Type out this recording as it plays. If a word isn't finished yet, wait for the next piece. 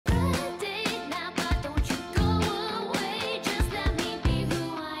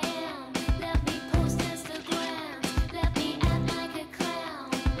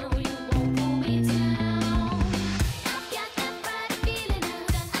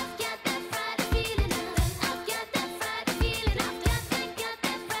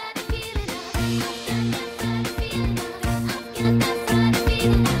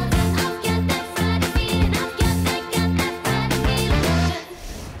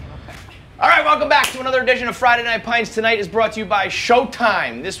welcome back to another edition of Friday Night Pints. Tonight is brought to you by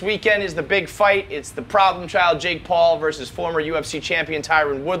Showtime. This weekend is the big fight. It's the problem child Jake Paul versus former UFC champion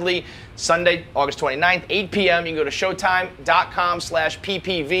Tyron Woodley. Sunday, August 29th, 8 p.m. You can go to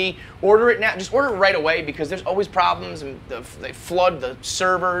showtime.com/PPV. Order it now. Just order it right away because there's always problems and they flood the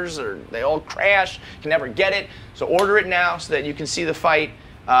servers or they all crash. You can never get it. So order it now so that you can see the fight.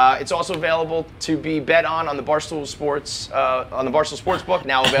 It's also available to be bet on the Barstool Sportsbook,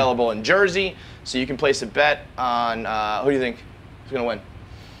 now available in Jersey, so you can place a bet on, who do you think is going to win?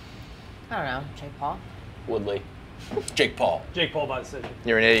 I don't know, Jake Paul? Woodley. Jake Paul. Jake Paul by decision.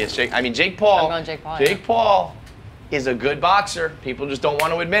 You're an idiot, Jake. I mean, Jake Paul. I'm going Jake Paul. Jake Paul is a good boxer. People just don't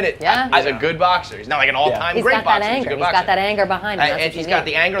want to admit it. Yeah. He's a good boxer. He's not like an all-time great boxer. He's got that anger behind him. And he's got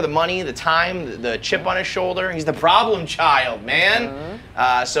the anger, the money, the time, the chip on his shoulder. He's the problem child, man.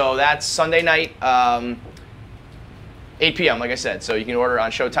 So that's Sunday night, 8 p.m., like I said. So you can order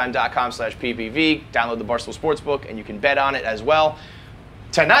on showtime.com/PPV, download the Barstool Sportsbook, and you can bet on it as well.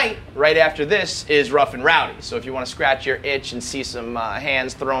 Tonight, right after this, is Rough and Rowdy. So if you want to scratch your itch and see some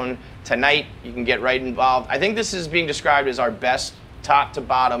hands thrown tonight, you can get right involved. I think this is being described as our best top to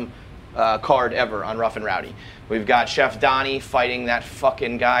bottom card ever on Rough and Rowdy. We've got Chef Donnie fighting that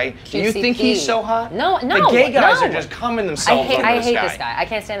fucking guy. Do you think he's so hot? No. The gay guys are just coming themselves over I this hate guy. this guy. I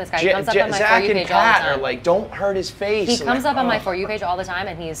can't stand this guy. He comes up on my Zach For You and page all the Pat time. are like, don't hurt his face. He comes up on my For You page all the time,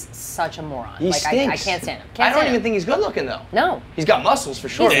 and he's such a moron. He stinks. I can't stand him. I don't even think he's good looking, though. No. He's got muscles for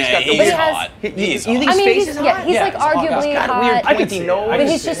sure. He's hot. You He's think hot. his face is hot? Yeah, he's like arguably He's got a hot. weird I can pointy see it. nose. I But can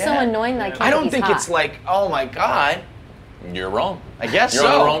he's see just it. so annoying that I can't I don't he's think hot. it's like, oh my God. You're wrong. I guess You're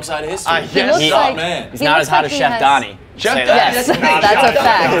so. on the wrong side of history. I guess He so. looks like- Man. He's not as hot as Chef Donnie. Chef Say Donnie, that. Yes, that's that's a fact.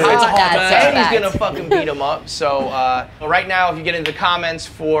 It's a hot That's a man. And fact. he's gonna fucking beat him up. So right now, if you get into the comments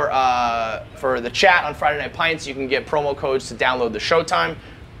for the chat on Friday Night Pints, you can get promo codes to download the Showtime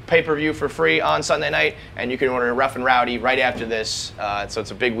pay-per-view for free on Sunday night, and you can order Rough and Rowdy right after this. So it's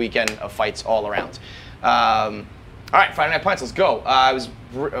a big weekend of fights all around. All right, Friday Night Pints, let's go.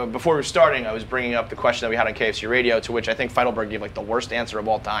 Before we were starting, I was bringing up the question that we had on KFC Radio, to which I think Feidelberg gave like the worst answer of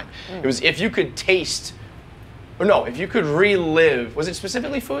all time. It was if you could taste, or no, if you could relive, was it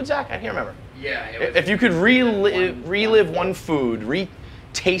specifically food, Zach? I can't remember. Yeah. If you could relive one food,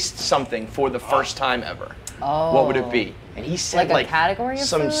 taste something for the first time ever, what would it be? And he said Like a category of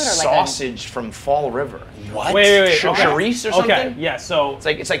some food, or like sausage from Fall River. What? Wait. Chorizo or something? Okay, yeah, so It's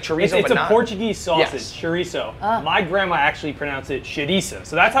like chorizo, it's but a not. Portuguese sausage, Yes. chorizo. My grandma actually pronounced it chorizo,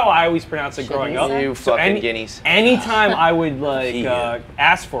 so that's how I always pronounced it growing up. Chorizo? You So fucking guineas. Anytime I would like Yeah.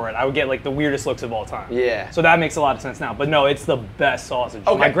 ask for it, I would get like the weirdest looks of all time. Yeah. So that makes a lot of sense now. But no, it's the best sausage.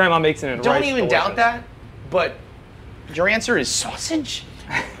 Okay. My grandma makes it in rice. Don't even doubt delicious. that, but your answer is sausage?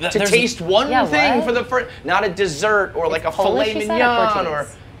 To There's- taste one Yeah, thing what? for the first, not a dessert or like a Polish, filet you said, or mignon or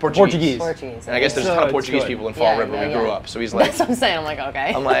Portuguese. Portuguese. And I guess there's a ton of It's Portuguese good. people in Fall Yeah, River yeah, where we grew yeah. up. So he's like, That's what I'm saying. I'm like, okay.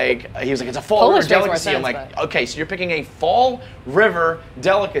 he was like, it's a Fall Polish River makes more delicacy. I'm sense, like, but- okay, so you're picking a Fall River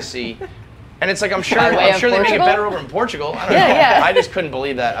delicacy. And it's like, I'm sure By way of they make it Portugal? better over in Portugal. I don't Yeah, know. yeah. I just couldn't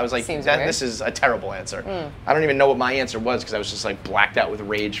believe that. I was like, Seems weird. this is a terrible answer. I don't even know what my answer was because I was just like blacked out with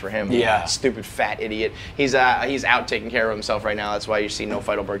rage for him. Yeah. Stupid fat idiot. He's out taking care of himself right now. That's why you see no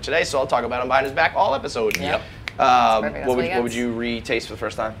Feidelberg today. So I'll talk about him behind his back all episode. Yep. What perfect. That's would, what he what would gets. you re-taste for the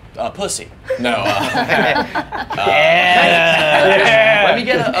first time? Pussy. No. Let me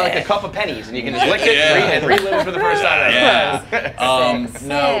get a cup of pennies and you can just lick it and relive it for the first time. Yeah. Sick,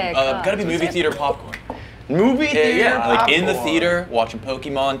 Gotta be movie theater popcorn. Movie theater Like in the popcorn. theater, watching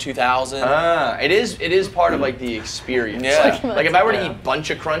Pokemon 2000. It is part of like the experience. Yeah. Like if I were to eat Bunch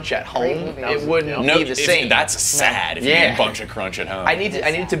of Crunch at home, movie. it wouldn't No, be the same. That's sad if you Yeah. eat a bunch of crunch at home. I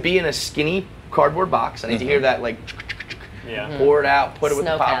need to be in a skinny cardboard box. I need to hear that like Yeah. pour it out, put it with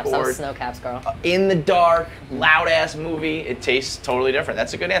the Snow caps. I popcorn. was snow caps, girl. In the dark, loud ass movie. It tastes totally different.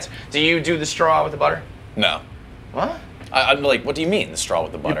 That's a good answer. Do you do the straw with the butter? No. What? I'm like, what do you mean, the straw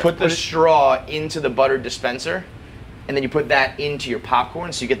with the butter? You put the straw into the butter dispenser, and then you put that into your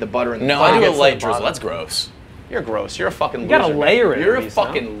popcorn, so you get the butter in the No, butter I do a gets to light the drizzle. bottom. That's gross. You're gross. You're a fucking loser. You gotta layer it You're at a least, no?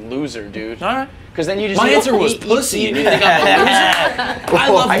 fucking loser, dude. All right. Because then you just My eat- answer was eat- pussy, eat- and you think I'm a loser? I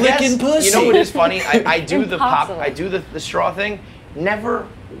love guess, licking pussy. You know what is funny? I do the pop. Impossible. I do the straw thing. Never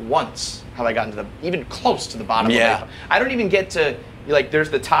once have I gotten to even close to the bottom Yeah. of it. I don't even get to like. There's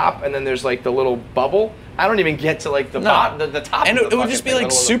the top, and then there's like the little bubble. I don't even get to like the bottom, the top. And of the it would fucking just be thing,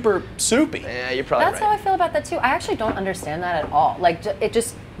 like let alone super soupy. Yeah, you're probably That's how I right. feel about that too. I actually don't understand that at all. Like, it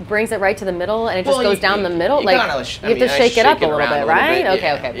just brings it right to the middle, and it just Well, goes you- down the middle. you Like, kinda- you I have mean, to I shake it up shake a it little around bit, a little right? bit, Okay,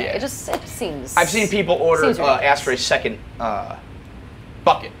 yeah, okay. yeah. It seems. I've seen people order seems ridiculous. ask for a second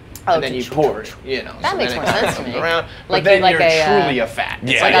bucket. Oh, and then you pour it, you know. That so makes then more it sense to comes me. around, Like but then you- like you're a, truly a fat.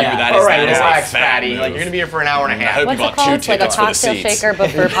 It's Yeah, like yeah, a- that all is right, that is a relax, fat fatty. move. Like you're gonna be here for an hour and a half. hope What's you it bought 2 called? Like a tickets for the cocktail seats. shaker, but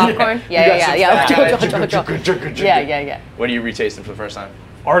for popcorn. Yeah. What are you retasting for the first time?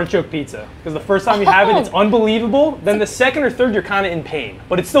 Artichoke pizza. Because the first time you have it, it's unbelievable. Then the second or third, you're kind of in pain.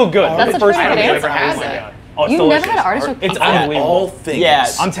 But it's still good. That's the a first pretty time good you answer. have it, I've oh my never God. Oh, it's You've delicious. never had artichoke It's pizza? unbelievable. All things. Yeah.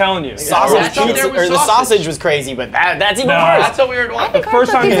 I'm telling you. Sausage That's up pizza, there with or the sausage. sausage was crazy, but that's even No. worse. That's a weird one. I think The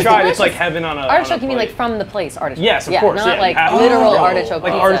first time you artichoke try it, pizza's it's like delicious. heaven on a Artichoke, you mean plate. like from the place artichoke? Yes, of course. Not yeah. like Oh. literal artichoke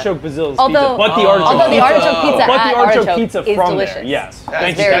Like pizza. artichoke Brazil's Although, pizza. But the artichoke although the pizza. artichoke pizza But at the artichoke artichoke pizza is from delicious. there. Yes. That's,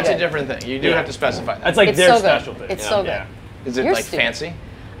 Thank you. very that's a good. different thing. You do have to specify that. That's like It's their so special good. thing. It's so good. Yeah. Is it You're like stupid. fancy?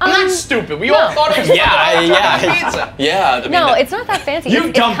 I'm not stupid. We all no. thought it was pizza. Yeah. I mean, No, that- it's not that fancy. You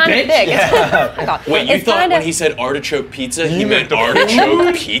it's dumb kind bitch. of big. Oh my God. Wait, you It's thought kinda- when he said artichoke pizza, he meant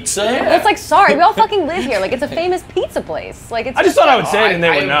artichoke pizza? Well, it's like, sorry, we all fucking live here. Like, it's a famous pizza place. Like, it's. I just thought I would say it and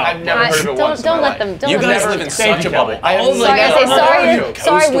they would know. I've never heard of it Don't once in don't my let life. them. Don't You let guys them. live in Thank such you, a bubble. Kelly. I All was the like, Sorry, I say other sorry.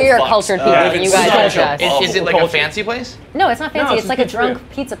 coastal Sorry, we are fucks cultured live people. in You guys such are a just. bubble. Is it like a fancy place? No, it's not fancy. No, it's like a it's drunk good.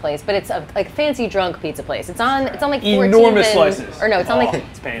 pizza place, but it's a like fancy drunk pizza place. It's on like 14th Enormous and, slices. Or no, it's on like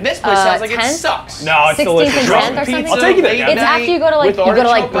It's pain. This place sounds like 10th? it sucks. No, it's 16th delicious. and Drunk 10th or something. I'll take you there. late It's night after you go to like with you go to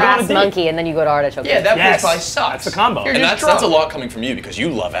like artichoke. Brass on a date. Monkey and then you go to Artichoke. Yeah, that place Yes. probably sucks. That's the combo. You're And just that's a drunk. lot coming from you because you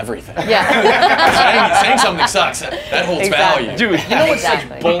love everything. Yeah. saying something sucks. That holds Exactly. value. Dude, you know what's Exactly.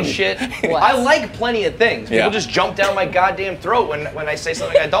 such bullshit? What? I like plenty of things. People Yeah. just jump down my goddamn throat when I say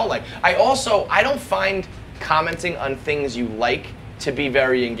something I don't like. I don't find commenting on things you like to be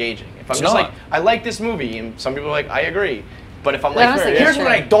very engaging. If I'm It's just not. like, I like this movie, and some people are like, I agree. But if I'm Well, like, honestly, here's yeah,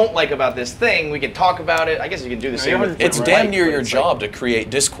 what I sure. don't like about this thing, we can talk about it. I guess you can do the same with It's what damn you near like, your but it's like- job to create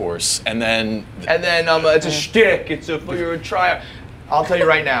discourse, and then And then it's a shtick. It's you're a try. I'll tell you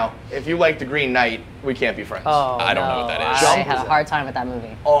right now, if you like The Green Knight, we can't be friends. Oh, I don't know what that is. I Jump had a is hard time with that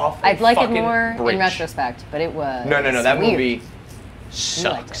movie. Awful I'd like it fucking more bridge. in retrospect, but it was. No, that weird. movie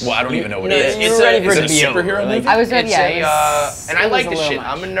sucks. well, I don't even know what You it know, is. you're ready for Is it it to a be over, superhero like- movie? I was ready. It's Yeah, it was, and it I was like a this little shit. much.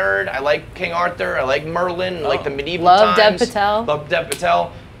 I'm a nerd. I like King Arthur. I like Merlin. I like the medieval Love Dev times. Patel. Love Dev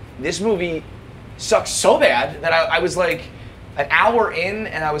Patel. This movie sucks so bad that I was like an hour in,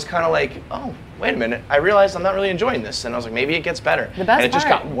 and I was kind of like, oh, wait a minute. I realized I'm not really enjoying this, and I was like, maybe it gets better. The best and it part, just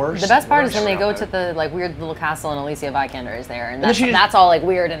got worse. The best part and is when they worse. go to the like weird little castle and Alicia Vikander is there, and then she just- that's all like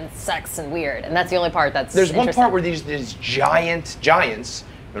weird and sex and weird, and that's the only part that's. There's one interesting. part where these giants.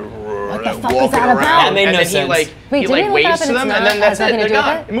 What the fuck walk was that around, about? That made and no then he sense. like Wait, he did like we look waves up to and them, it's and then not- that's has it. nothing to They're do with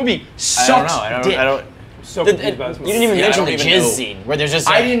gone. it? The movie I don't sucks. know. I dick. don't. So The, confused by this you movie. didn't even Yeah, I mention don't the even jizz know. scene where there's just.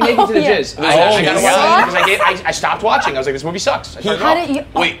 I didn't make it to the yeah. jizz. Oh, I gotta Jesus. watch it because I stopped watching. I was like, this movie sucks. I turned it How off. did you?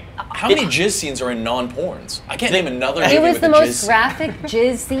 Wait, how many jizz scenes are in non-porns? I can't name another movie It was with the a jizz most scene. graphic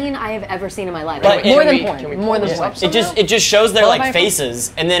jizz scene I have ever seen in my life. But Like, more can than we- porn. can we More pull than this porn. up? It just shows their Pull like my phone.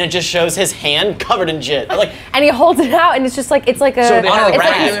 faces, and then it just shows his hand covered in jizz. Like And he holds it out, and it's just like it's like a. So they had a it's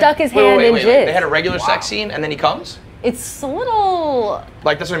like he regular- stuck his wait, hand wait, in wait, jizz. They had a regular sex scene, and then he comes. It's a little.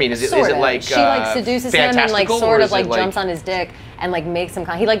 Like that's what I mean. Is it Sort of. like she like seduces him and like fantastical, sort or of is like it jumps on his dick and like makes him.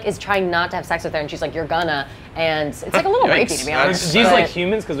 He like is trying not to have sex with her, and she's like, "You're gonna," and it's like a little Yikes. rapey to be That's- honest. These but- like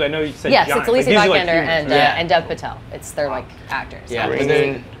humans? Because I know you said Yes, giants. it's Alicia Like, these are, like, Vikander humans, Yeah. and Dev Patel. It's they're like actors. yeah, Green- and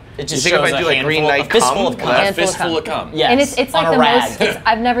then it just You think if shows I a do, like, handful, Green a Knight fistful cum, of cum. will that- Handful of Fistful cum. of cum. Yes, And it's on like a the rag. most.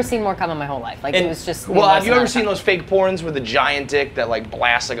 I've never seen more cum in my whole life. Like it was just. the Well, have most you ever amount of seen cum. those fake porns with the giant dick that like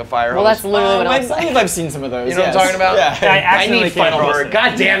blasts like a fire Well, hose? that's literally what I I was believe like. I've seen some of those. You know what I'm yes. talking about? Yeah. I I accidentally need came final across word. it.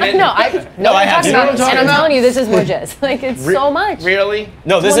 God damn it. No, I No, I have talking seen about, it. and I'm telling you, this is more jizz. Like it's so much. Really?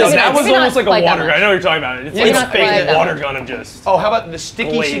 No, this Well, is. maybe That was Maybe almost not like a quite that water gun. much. I know what you're talking about. It's Yeah, like not a fake quite that water much. gun of just. Oh, how about the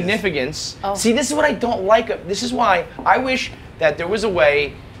sticky Blaze. significance? Oh. See, this is what I don't like. This is why I wish that there was a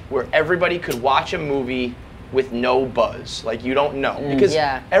way where everybody could watch a movie with no buzz. Like, you don't know. Because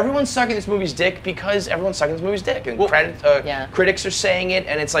Yeah. everyone's sucking this movie's dick because everyone's sucking this movie's dick. And Yeah. critics are saying it,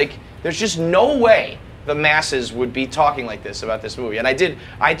 and it's like, there's just no way the masses would be talking like this about this movie. And I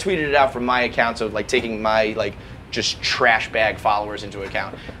tweeted it out from my accounts of like taking my like just trash bag followers into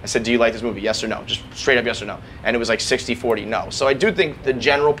account. I said, do you like this movie? Yes or no? Just straight up yes or no. And it was like 60-40 no. So I do think the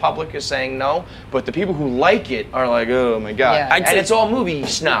general public is saying no, but the people who like it are like, oh my God. Yeah. I'd And say- it's all movie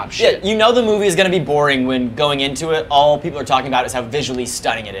snob Yeah, shit. you know the movie is going to be boring when going into it. All people are talking about is how visually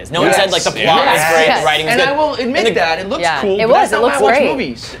stunning it is. No one Yes. said like the plot Yes. was great, Yes. the writing was And good. I will admit And the- that. It looks Yeah, cool, it but that's was. It not why I looks watch great.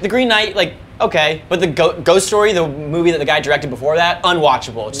 movies. The Green Knight, like, okay, but the Ghost Story, the movie that the guy directed before that,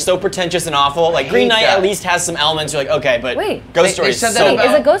 unwatchable. It's so pretentious and awful. Like, Green hate Knight that. at least has some elements you're like, okay, but Wait. Ghost They Story is said that so about-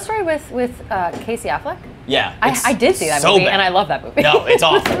 Is bad. a Ghost Story with Casey Affleck? Yeah. I did see that so movie, bad. and I love that movie. No, it's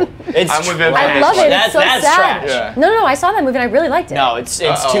awful. It's I'm with Vibbs I on love this it. one. It's so That's sad. trash. Yeah. No, I saw that movie and I really liked it. No, it's too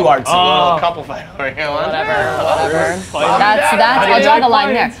Uh-oh. artsy. Little couple fight over here. Whatever. How That's. I'll draw the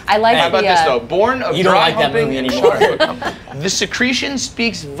line there. I like How about the. this though? Born of You don't dry like that humping movie and anymore. chocolate. The secretion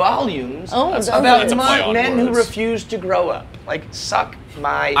speaks volumes Oh, that's about a play on men who words. refuse to grow up. Like, suck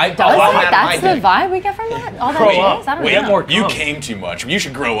my. I- Does Oh, it? That's the dick. vibe we get from that. All that Grow jazz? up. I don't Wait, know. you came too much. You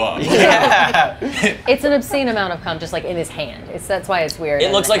should grow up. Yeah. It's an obscene amount of cum just like in his hand. That's why it's weird.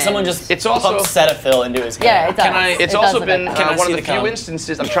 It looks like someone and- just It's also- pumped Cetaphil into his hand. Yeah, it does. Can I- It's It also does look been like that. Can I one see of the the few cum?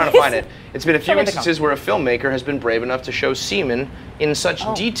 instances. I'm trying to find it. It's been a few Show me the cum. instances where a filmmaker has been brave enough to show semen in such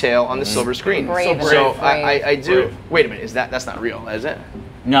detail on the silver screen. Brave So enough. I do. Brave. Wait a minute. That's not real? Is it?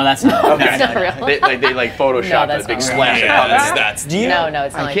 No, that's not. It's not real. They photoshopped that's a big not splash real. of cum. That's Do you? No,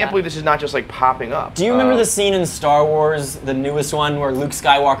 it's not I like can't that. believe this is not just like popping up. Do you remember the scene in Star Wars, the newest one, where Luke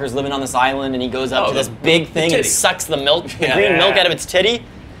Skywalker's living on this island and he goes up to this big thing and titty. sucks the milk, the Yeah. green milk out of its titty?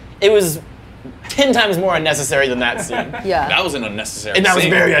 It was 10 times more unnecessary than that scene. Yeah. That was an unnecessary. And that was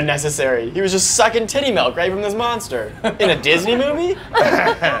scene. very unnecessary. He was just sucking titty milk right from this monster. In a Disney movie?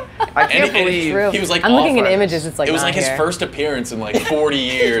 I can't And believe. True. He was like I'm looking off at on images. this. It's like it was not like his here. first appearance in like 40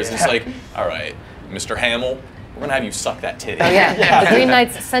 years. It's like, all right, Mr. Hamill, we're gonna have you suck that titty. Oh, yeah. The Green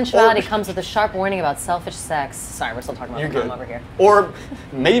Knight's sensuality comes with a sharp warning about selfish sex. Sorry, we're still talking about the cum over here. Or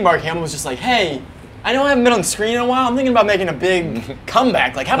maybe Mark Hamill was just like, hey, I know I haven't been on screen in a while. I'm thinking about making a big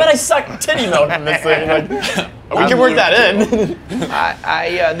comeback. Like, how about I suck titty milk from this thing? Like, we can work that in.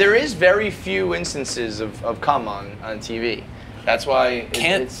 There is very few instances of cum on TV. That's why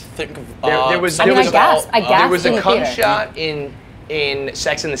Can't it's. think of. There was. I mean, there I was gasped. I there gasped was in a the cum theater. shot in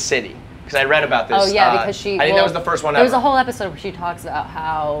Sex and the City because I read about this. Oh yeah, because she. I think that was the first one There ever. was a whole episode where she talks about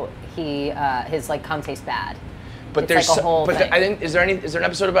how his like cum tastes bad. But It's there's like a whole but thing. I think is there an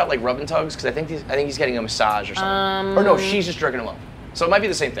episode about like rub and tugs? Because I think he's getting a massage or something. Or no, she's just jerking him off. So it might be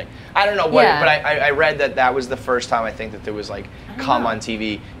the same thing. I don't know what, Yeah. but I read that was the first time I think that there was like cum on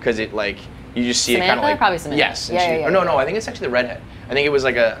TV because it like you just see it kind of Samantha? like Probably Samantha. yes. and Yeah, she- yeah, or no, yeah. I think it's actually the redhead. I think it was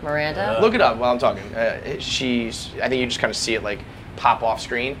like a Miranda? Look it up while I'm talking. I think you just kind of see it like pop off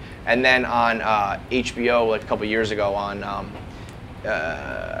screen, and then on HBO like a couple years ago on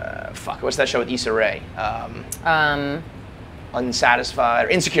what's that show with Issa Rae? Unsatisfied or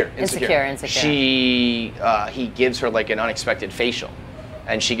Insecure. Insecure. He gives her like an unexpected facial,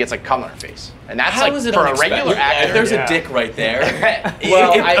 and she gets like cum on her face, and that's How like is it for a unexpected? regular actor. If there's Yeah. a dick right there,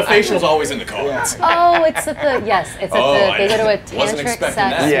 Well, a facial's always in the cards. Oh, it's at the they go to a wasn't tantric expecting sex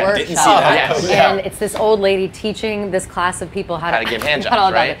that. Yeah, workshop, didn't see that. Yes. and it's this old lady teaching this class of people how to give hand not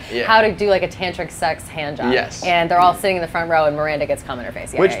all jobs, about right? it, Yeah. how to do like a tantric sex hand job. Yes. And they're all sitting in the front row, and Miranda gets cum in her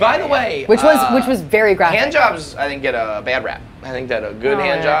face. Yeah, Which, yeah, by yeah, the yeah. way, which was very graphic. hand jobs I think get a bad rap. I think that a good Oh,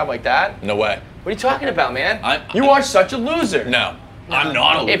 hand yeah. job like that. No way. What are you talking about, man? I'm- You are such a loser. No, I'm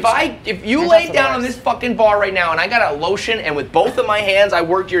not a loser. If you Hand laid jobs are down the on worst. this fucking bar right now and I got a lotion and with both of my hands I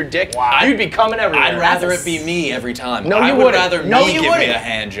worked your dick, you'd be coming everywhere. I'd rather That's it be me every time. No, you I would wouldn't. rather No, me you give wouldn't. me a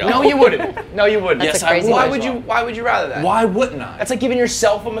hand job. No, you wouldn't. No, you wouldn't. That's Yes, a I crazy would. one. Why would you rather that? Why wouldn't I? That's like giving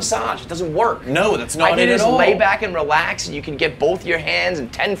yourself a massage. It doesn't work. No, that's I not can it at just all. lay back and relax, and you can get both your hands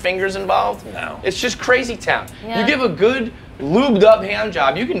and 10 fingers involved. No. It's just crazy town. Yeah. You give a good, lubed up hand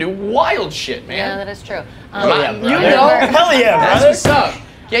job, you can do wild shit, man. Yeah, that is true. Yeah, you brother. know, Hell yeah, That's brother. what's up.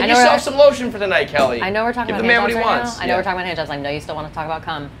 Get I know yourself we're- some lotion for the night, Kelly. I know we're talking Give about the man hand what jobs he right wants. now. I know we're talking about hand jobs. I know you still want to talk about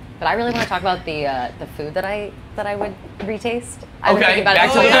cum, but I really want to talk about the food that I would retaste. I've been Okay, thinking about back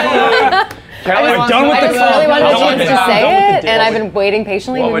it. to the food. Kelly We're wants done to with I the talk just about really wanted a cum. chance to Done say with the it, and I've dick. been waiting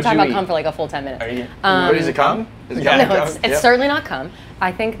patiently. What We've would been talking you about cum eat? for like a full 10 minutes. What is it, cum? Is it cum? No, it's Yep. certainly not cum.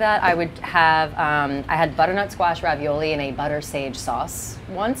 I think that I would have, I had butternut squash ravioli in a butter sage sauce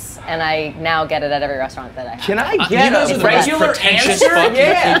once, and I now get it at every restaurant that I have. Can I You get guys a are the most regular pretentious answer? fucking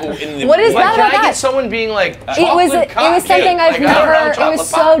Yeah. people in the What is Like, that can about I get that? someone being like, It was chocolate something cupcake? I've Like, I don't know, never. It chocolate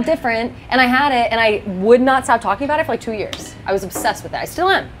was pie. so different, and I had it, and I would not stop talking about it for like 2 years. I was obsessed with it. I still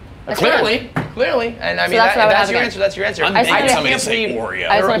am. I still am. Clearly, and I mean that's what I would that's have your again. answer. That's your answer. I'm I begging just somebody to can't say believe- Oreo.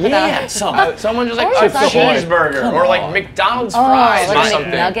 I just want to put that Yeah, out. someone just like Oreo's a not good. cheeseburger or like McDonald's fries Oh, or like a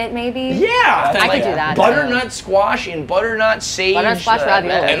something. McNugget maybe. Yeah, I could do that. Butternut squash and butternut sage. Butternut squash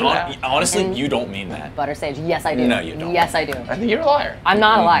ravioli. And honestly, you don't mean that. Butter sage. Yes, I do. No, you don't. Yes, I do. I think you're a liar. I'm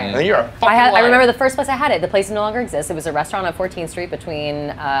not a liar. I think you're a fucking liar. I remember the first place I had it. The place no longer exists. It was a restaurant on 14th Street between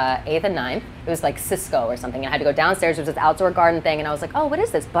 8th and 9th. It was like Cisco or something. I had to go downstairs. It was this outdoor garden thing, and I was like, oh, what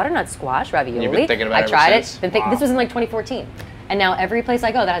is this? Butternut squash ravioli. You've been thinking about I it ever tried since? it. This was in like 2014. And now every place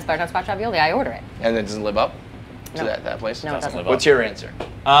I go that has butternut squash ravioli, I order it. And it doesn't live up to No. that place. No, it doesn't. live up. What's your answer?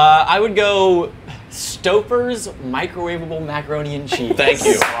 I would go Stouffer's microwavable macaroni and cheese. Thank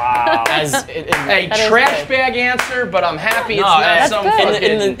you. Wow. A is trash good. bag answer, but I'm happy it's No, not that's some good.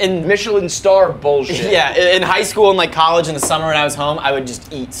 fucking In- Michelin star bullshit. Yeah, in high school and like college in the summer when I was home, I would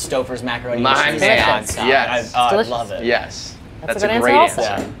just eat Stouffer's macaroni My and cheese man. nonstop. Yes. I delicious. love it. Yes. That's That's a good a great answer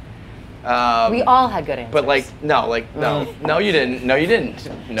answer. also. Yeah. We all had good answers. But no, you didn't. No, you didn't.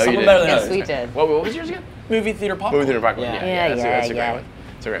 No, Some you are didn't. better than Yes, others. we did. What was yours again? Movie theater popcorn. Movie theater popcorn. Yeah. Yeah, that's a yeah. great one.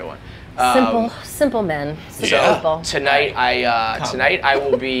 It's a great one. Simple men. Simple Yeah. people. Tonight I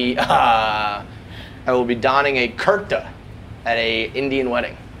will be donning a kurta at a Indian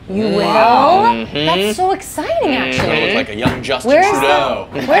wedding. You will? Mhm. That's so exciting, I look actually. like a young Justin Where is Trudeau.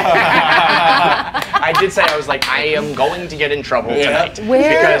 I did say I was like I am going to get in trouble Yeah. tonight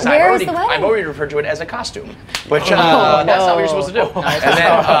Where because is the wedding? I've already referred to it as a costume, but no. that's not what you're supposed to do. No, And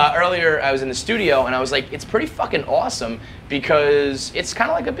then earlier I was in the studio and I was like, it's pretty fucking awesome because it's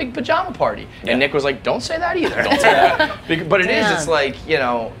kind of like a big pajama party. Yeah. And Nick was like, don't say that either. Don't say that. But it is. Damn. It's like, you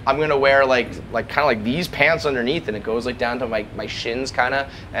know, I'm gonna wear like kind of like these pants underneath, and it goes like down to my shins kind of,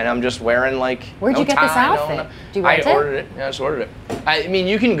 and I'm just wearing like. Where'd you no get this tie, outfit? No. Did you I rent it? ordered it. Yeah, I just ordered it. I mean,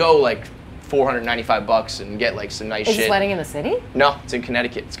 you can go like $495 and get like some nice Is shit. this wedding in the city? No, it's in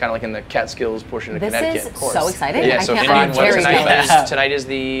Connecticut. It's kind of like in the Catskills portion of This Connecticut. is so exciting. Yeah, I so can't, Indian I'm very wedding jealous. tonight. tonight is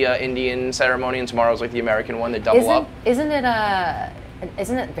the Indian ceremony, and tomorrow's like the American one. They double up.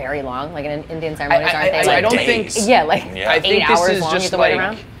 Isn't it very long? Like in Indian ceremonies, aren't they? I like, don't days. think. yeah, like Yeah. I 8 think this hours is long. You just have to wait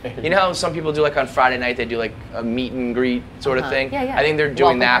like, around. you know how some people do like on Friday night they do like a meet and greet sort of thing. Yeah, yeah. I think they're doing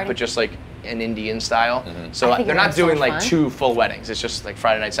Welcome that, party. but just like an Indian style. So I think they're it'd not be so doing much like fun. 2 full weddings. It's just like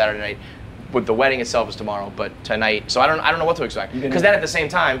Friday night, Saturday night. But the wedding itself is tomorrow, but tonight. So I don't know what to expect. Because then at the same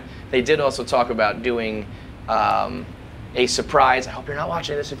time, they did also talk about doing a surprise. I hope you're not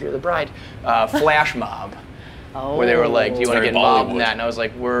watching this if you're the bride. Flash mob. Oh. Where they were like, do you want to very get involved in Bollywood. that? And I was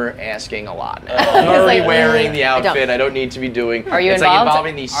like, we're asking a lot now. I'm already like, wearing the I don't. outfit. I don't need to be doing. Are you it's like involved?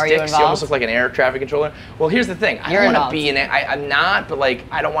 involving these Are you sticks. You almost involved? look like an air traffic controller. Well, here's the thing. I You're don't want to involved. be in it. I'm not, but like,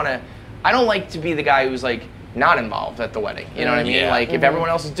 I don't want to. I don't like to be the guy who's like not involved at the wedding. You know what I mean? Yeah. Like, if everyone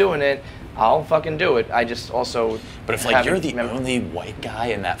else is doing it, I'll fucking do it. I just also. But if like haven't you're the remembered- only white guy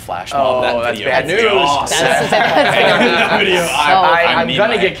in that flash Oh, mob, that that's video bad would be news. awesome. That's gonna be That video, so I'm need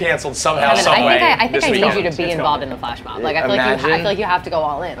gonna my- get canceled somehow, Kevin, some way. I think this I need weekend. you to be involved in the flash mob. Like I feel Imagine. I feel like you have to go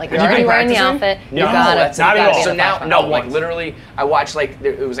all in. Like you're you already been wearing the practicing? outfit. You No, gotta. that's you not gotta at be all. in So the now, flash no, mob. like literally, I watched like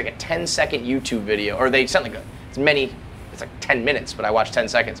it was like a 10-second YouTube video, or they sent like it's many. It's like 10 minutes, but I watched 10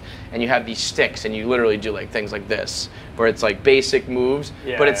 seconds, and you have these sticks, and you literally do like things like this, where it's like basic moves,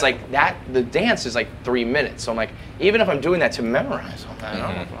 Yeah, but it's yeah. like that. The dance is like 3 minutes, so I'm like, even if I'm doing that to memorize something,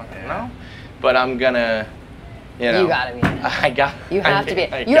 I don't fucking know, but I'm gonna, you know, You gotta be in it. I got. You have to be.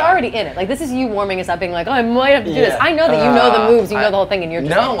 I You're got- already in it. Like this is you warming us up, being like, "Oh, I might have to do this." Yeah. I know that you know the moves, you know I- the whole thing, and you're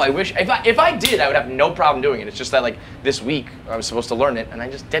just No, in I it. wish if I did, I would have no problem doing it. It's just that like this week I was supposed to learn it and I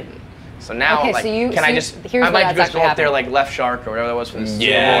just didn't. So now, Okay, like, so you- can so I you- just? here's I where might that's just go actually up there happening. like left shark or whatever that was for the Super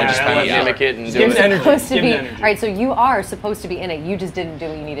Yeah, Bowl and just yeah, kind of yeah. mimic it and Just do give it. us energy. Supposed to Give be. them All energy. right, so you are supposed to be in it. You just didn't do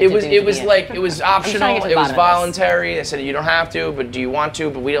what you needed It to was do. it to was be in like it was trying to get optional. to the It was bottom of this. voluntary. They said you don't have to, but do you want to?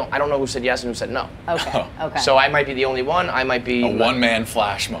 But we don't. I don't know who said yes and who said no. Okay. Okay. So I might be the only one. I might be A one-man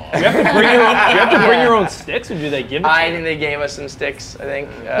flash mob. You have to bring your own sticks, or do they give it to I you? think they gave us some sticks. I think.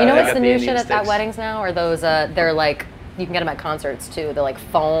 you They know what's got the new Indian shit at sticks. weddings now? Or those? They're like you can get them at concerts too. They're like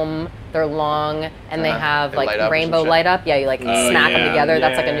foam. They're long, and they have They like light up or some rainbow shit. light up. Yeah, you like smack them yeah. together.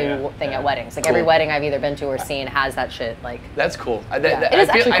 That's like a Yeah, new yeah, thing yeah. at weddings. Like every Cool. wedding I've either been to or seen has that shit. Like That's cool. It is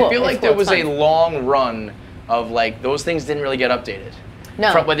actually I cool. feel It's like cool. there was It's a fun. long run of like those things didn't really get updated.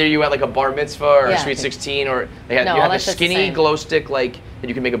 No. From whether you had like a bar mitzvah or Yeah. a sweet 16 or they had No, you all had the that shit's the skinny same. glow stick like that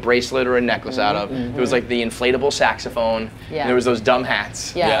you can make a bracelet or a necklace out of. There was like the inflatable saxophone. Yeah. And there was those dumb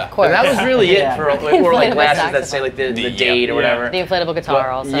hats. yeah, Yeah. of course. And that was really Yeah. it for or like Inflatable glasses that say like the The- date or yeah. whatever. the inflatable guitar But-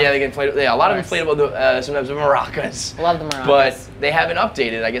 also. Yeah, they get inflatable. Yeah, a lot of Of inflatable. Sometimes the maracas. Love the maracas. But they haven't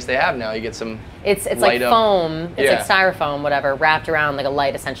updated. I guess they have now. You get some. It's like light up. foam. It's Yeah. like styrofoam, whatever, wrapped around like a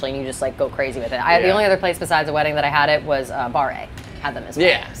light essentially, and you just like go crazy with it. The Yeah. only other place besides a wedding that I had it was Bar A. Had them as well.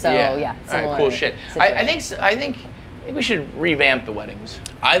 Yeah. So yeah. yeah. All right, similar cool shit. I situation. think we should revamp the weddings.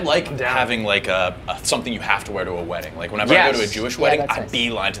 I like down. having like a something you have to wear to a wedding. Like whenever I go to a Yes. Jewish Yeah, wedding, that's I nice.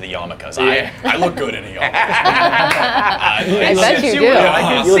 beeline to the yarmulkes. Yeah. I look good in a yarmulke. I bet you do. will. I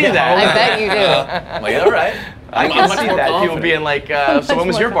can You look see at that. I bet you do. I'm like, all right. I I'm can much see more that. People confident. being like, so when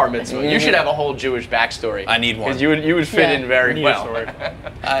was your bar mitzvah? You should have a whole Jewish backstory. I need one. Because you would fit Yeah. in very Need a well. sword.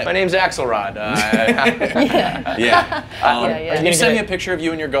 My name's Axelrod. Yeah. Yeah, yeah. Can you send me a picture of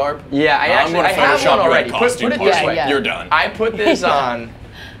you in your garb? Yeah, I I'm gonna have one Photoshop you in already. costume Put it party. this way. Yeah. You're done. I put this on,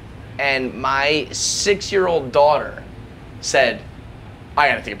 and my 6-year-old daughter said, I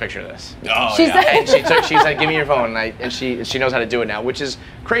gotta take a picture of this. Oh, She's yeah. And she said, give me your phone, and she knows how to do it now, which is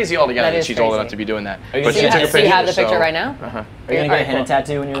crazy altogether That that is she's old crazy. enough to be doing that. you But gonna she take took a Do you have the so- picture right now? Are you gonna get a henna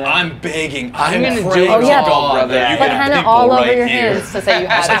tattoo when you're there? I'm begging. I'm gonna praying do it to yeah. God brother. that you Put get a henna pimple all over right your here. hands to say you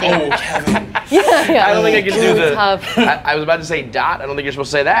It's have like, it. oh, Kevin. Yeah. I don't think I can do the. Tough. I was about to say dot. I don't think you're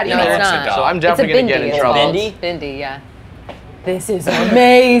supposed to say that No, either. it's not. So I'm It's a definitely gonna bindi. get in it's trouble. called. Bindi? Bindi, yeah. This is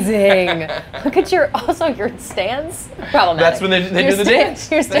amazing. Look at your your stance. Problematic. That's when they do the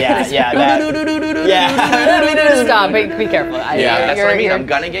dance. Your stance. Yeah, that. Stop. Be careful. Yeah, that's what I mean. you're- I'm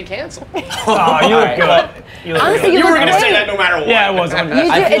gonna get canceled. Oh, you look good. You look Honestly, good. you You were look gonna great. say that no matter what. Yeah, it was. You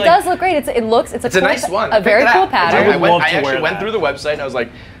do, I feel it does look great. It's a It's a cool nice one. A very Pick it cool out. pattern. I would love I to wear actually went that. through the website and I was like,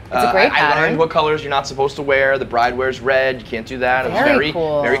 It's a great I pattern. learned what colors you're not supposed to wear. The bride wears red. You can't do that. It was Very very,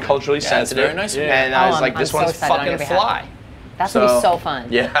 cool. very culturally Yeah, it's sensitive. very nice. And I Oh, was like, I'm this so one's excited on fucking your behalf. fly. That's gonna be so fun.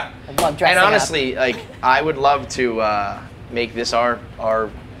 Yeah. I love dressing And up. honestly, like, I would love to make this our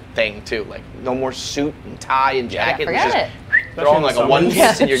thing too. Like, no more suit and tie and jacket. forget Just it. throw on like a one piece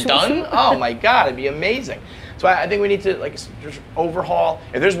Yeah. and you're done. Oh my god, it'd be amazing. So I think we need to like just overhaul.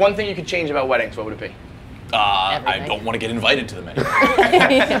 If there's one thing you could change about weddings, what would it be? I Everything. don't want to get invited to them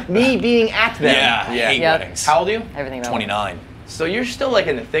anymore. Me being at them. Yeah, I hate Yep. weddings. How old are you? Everything. about 29. So you're still like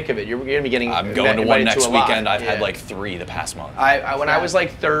in the thick of it. You're gonna be getting. I'm going to one invited next a lot. weekend. I've had Yeah. like 3 the past month. When I was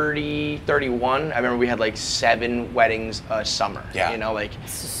like 30, 31, I remember we had like 7 weddings a summer. Yeah. You know, like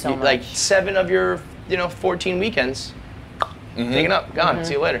so like much. 7 of your 14 weekends taken up, gone.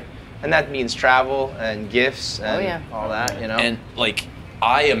 See you later. And that means travel and gifts and yeah. all that. You know. And like,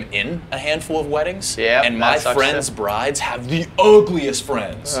 I am in a handful of weddings, Yep, and my that sucks friends' too. brides have the ugliest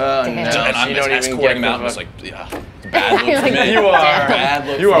friends. Oh, Damn. no. and So I'm you don't even escorting get them out, and the- it's like, yeah, it's a bad look for me. You are. Bad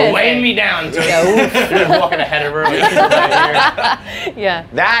look You for are me. weighing me down. To Yeah, oof. You're just walking ahead of her. Like, right here. Yeah.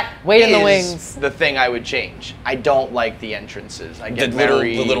 That Wait in the is wings. the thing I would change. I don't like the entrances. I The get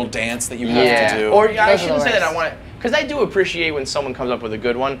very little dance that you have yeah. to do. Or I Those are shouldn't the say that. I worst. want because I do appreciate when someone comes up with a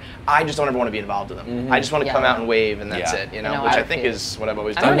good one. I just don't ever want to be involved with them. I just want to Yeah. come out and wave, and that's Yeah. it. You No, know, which I I think refuse. is what I've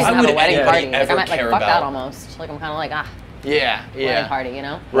always I don't done. even Why have a would wedding anybody party. Like, ever I'm like, care fuck that about- almost. Like, I'm kind of like, Yeah, wedding yeah. party, you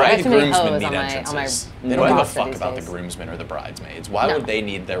know? Why I do got too many groomsmen hoes need on my entrances? on They my don't give a roster fuck these about the days. groomsmen or the bridesmaids. Why No. would they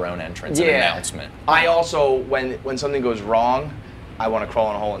need their own entrance and Yeah. announcement? I also when something goes wrong, I want to crawl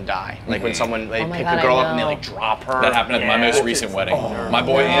in a hole and die. Like when someone Oh my pick God, a girl I up and they know. like drop her. That happened at my most recent wedding. My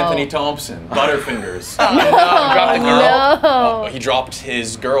boy No. Anthony Thompson, Butterfingers. Drop the girl. No. He dropped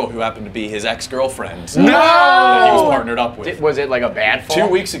his girl, who happened to be his ex-girlfriend. No! That he was partnered up with. Was it like a bad fall? 2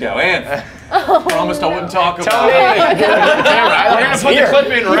 weeks ago, and promised I wouldn't talk about Tony, it. we're gonna put the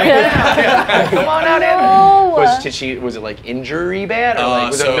clip in right now. Come on out, No. Anthony. Was it like injury bad or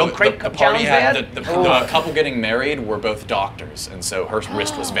like, was it a milk crate the party challenge had bad? the couple getting married were both doctors, and so her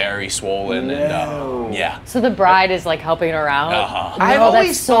wrist was very swollen, and yeah. So the bride is like helping her out. Uh-huh. No, I've that's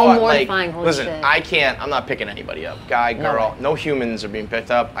always so thought, mortifying. like, Holy listen, shit. I'm not picking anybody up. Guy, No girl, way. no humans are being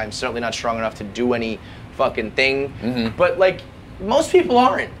picked up. I'm certainly not strong enough to do any fucking thing. Mm-hmm. But like, most people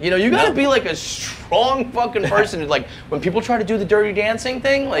aren't. You know, you gotta No. be like a strong fucking person. Like, when people try to do the dirty dancing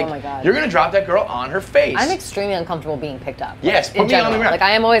thing, like, Oh my God. you're gonna drop that girl on her face. I'm extremely uncomfortable being picked up. Yes, like, put in me on general. the ground. Like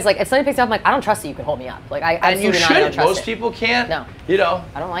I am always like, if somebody picks me up, I'm like, I don't trust that you can hold me up. Like I and you absolutely not, I don't should. trust Most it. people can't. No. You know.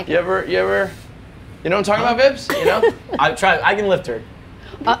 I don't like you it. Ever, you know what I'm talking about, Vibbs? You know? I can lift her.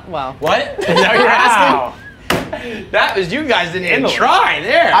 Well. What? Is that what you're asking? That was, you guys didn't even try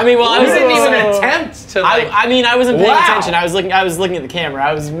there. I mean, well, I you was- didn't even attempt to like. I mean, I wasn't paying Wow. attention. I was looking at the camera.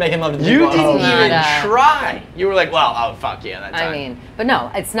 I was making love to the You people at didn't home. even Not, try. You were like, well, oh fuck yeah, that time. I mean, but no,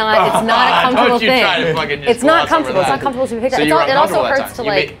 it's not a comfortable Don't you thing. try to fucking just It's not gloss over comfortable. It's that. not comfortable to be picked So up. you were It also uncomfortable that hurts to time.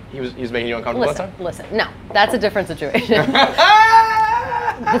 like. He was making you uncomfortable that Listen, time. no, that's a different situation.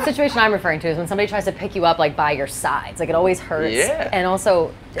 The situation I'm referring to is when somebody tries to pick you up like by your sides. Like it always hurts. Yeah. And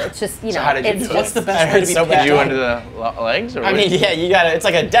also, it's just you know, how did you it's do it? just What's the best I way to heard be so picked bad. You up? under the legs, or I mean, yeah, you gotta. It's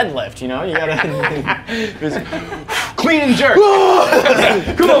like a deadlift, you know. You gotta. clean and jerk.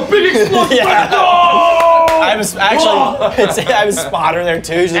 Come on, big explosive. Yeah. Oh! I was actually. I was spotter there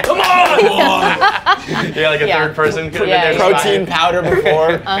too. She's like, come on. Yeah, like a Yeah. third person could have Yeah, been there. yeah. Protein powder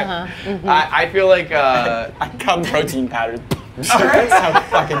before. I feel like I come protein powder. That's how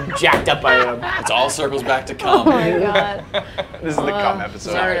fucking jacked up I am. It all circles back to oh cum. my god. this is the cum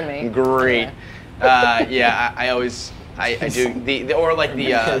episode. sorry to me. Great. I always. I do the or like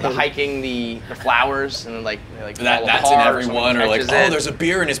the hiking the flowers and then like fall That's in apart, every someone one, or like, catches oh, it. there's a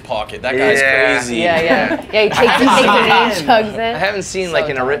beer in his pocket. That guy's Yeah. crazy. Yeah. He takes it and chugs it. I haven't seen So like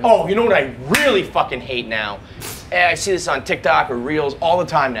in a dumb. oh, you know what I really fucking hate now? I see this on TikTok or Reels all the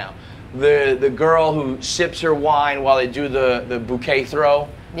time now. The girl who sips her wine while they do the bouquet throw.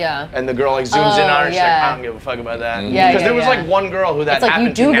 Yeah. And the girl like zooms in on her. She's like, yeah. I don't give a fuck about that. Yeah, Because there was yeah. like one girl who that It's like you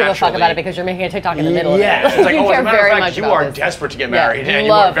happened do to give a fuck about naturally. it because you're making a TikTok in the middle of it. Yeah, it's like, you oh, as a care matter very of much fact, you about are this. desperate to get Yeah, married, you and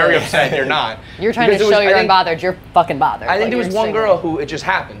you are love very it. upset you're not. You're trying to Because show I you're think- unbothered. You're fucking bothered. I think Like, there was you're one saying girl it. who it just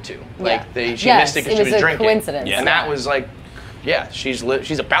happened to. Like Yeah. she Yes, missed it because it she was was a drinking. coincidence. And that was like, yeah, she's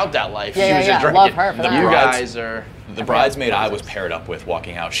about that life. Yeah, She yeah, was yeah. just drinking. Love her for that. You Brides- guys are. The bridesmaid I was paired up with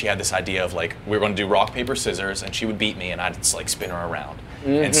walking out, she had this idea of like, we were going to do rock, paper, scissors, and she would beat me, and I'd just like spin her around.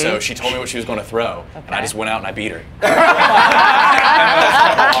 And so she told me what she was going to throw, and I just went out and I beat her.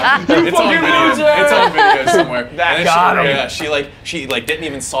 It's on video. It's on video somewhere. That got him. Yeah, she didn't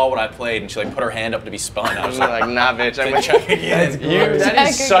even saw what I played, and she like put her hand up to be spun. I was I'm like, like, nah, bitch. I'm like, check again. that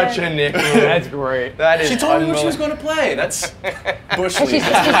is Check such again. a Nick move. That's great. That is. She told me what she was unbelievable. going to play. That's bush She's league.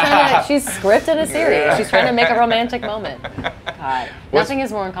 she's scripted a series. She's trying to make a romantic moment. God, nothing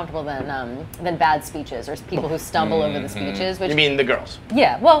is more uncomfortable than bad speeches or people who stumble over the speeches. Which You mean the girls?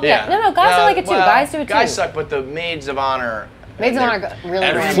 yeah, well, yeah. No, guys are like it too. Well, Guys do it too. Guys suck, but the maids of honor. Maids of they're honor really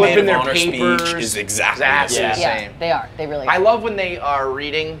Every random. flipping maid their of honor papers. speech is exactly Exactly the the same. Yeah, same. they are. They really are. I love when they are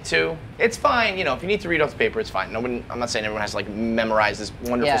reading too. It's fine, you know, if you need to read off the paper, it's fine. Nobody, I'm not saying everyone has to like memorize this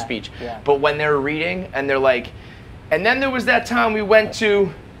wonderful Yeah, speech. yeah. But when they're reading and they're like, and then there was that time we went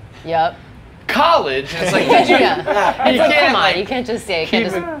to Yep. college. And it's like, did you? Yeah. You It's like, can't, come on, like, you can't just say, you keep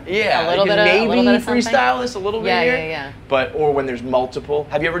can't just, it- yeah, a little you bit can of, maybe a little bit of something. freestyle this a little bit Yeah, here. yeah, yeah. But, or when there's multiple.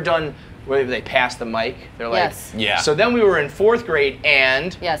 Have you ever done where they pass the mic? They're like, Yes. Yeah. So then we were in 4th grade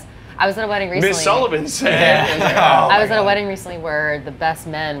and Yes. I was at a wedding recently. Miss Sullivan said, I was at a wedding recently where the best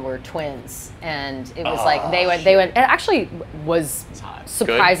men were twins, and it was like they went. It actually was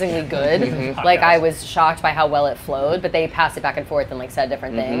surprisingly good. Like I was shocked by how well it flowed, but they passed it back and forth and like said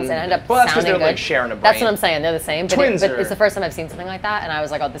different things, and it ended up Well, that's 'cause sounding they're, good. like, sharing a That's brain. what I'm saying. They're the same. But, Twins but are- it's the first time I've seen something like that, and I was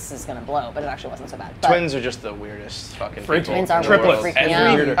like, oh, this is gonna blow, but it actually wasn't so bad. But Twins are just the weirdest fucking people. twins are in the Triplets. weird, world. freak me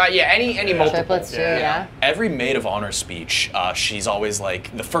Every- out. Yeah, any multiple. Triplets too, yeah. Every maid of honor speech, she's always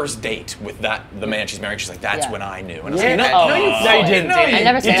like the first date with the man she's married. She's like, "That's Yeah. when I knew." And I was Yeah. like, No, "No, you didn't. No, did I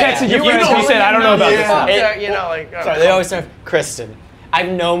never You said texted that. your friends and you said, I don't know about this Yeah. one. You know, like. Sorry, they always say, Kristen, I've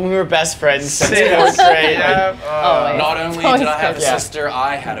known we were best friends since Sixth 4th grade. Always. Not only Always did I have a good. sister,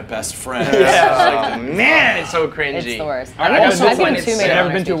 I had a best friend." Oh, man, it's so cringy. It's the worst. All right, I've I been got to one. two I've maid of I've never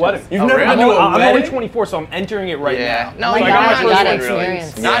honor been to a speeches. wedding. You've never really? been to a I'm only wedding? 24, so I'm entering it right Yeah. now. No, So you I got my got first that one.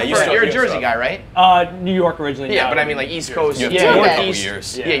 experience. Not you for, still you're a do Jersey stuff. guy, right? New York originally. Yeah, now. but I mean like East Coast. You have Yeah, to do it okay. a couple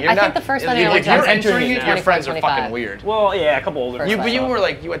years. Yeah, you're I not. think the first wedding I if went to, you're I was entering it, 24, your friends are 25. fucking weird. Well, yeah, a couple older. First You, wedding. but you were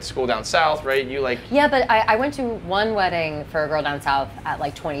like, you went to school down south, right? You like. Yeah, but I went to one wedding for a girl down south at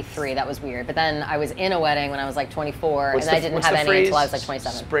like 23. That was weird. But then I was in a wedding when I was like 24, What's and the- I didn't what's have the any phrase? until I was like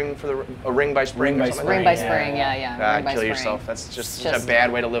 27. Spring for a ring by spring. Ring or by something Ring like by that? spring, yeah. God, Ring by kill spring. yourself. That's just Just- a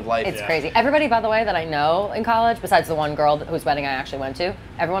bad way to live life. It's crazy. Everybody, by the way, that I know in college, besides the one girl whose wedding I actually went to,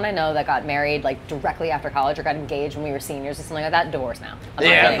 everyone I know that got married like directly after college or got engaged when we were seniors or something like that, divorced now. I'm not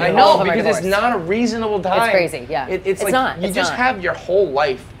Yeah, kidding. I All know of them are because it's divorced. not a reasonable time. crazy, yeah. It's It's like not, you it's just not. have your whole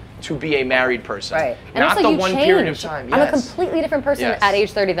life to be a married person, Right. And Not also the you one change. period of time. I'm a Yes. completely different person Yes. at age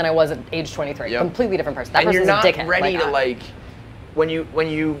 30 than I was at age 23. Yep. Completely different person. That And you're person's not a dickhead. ready to like. When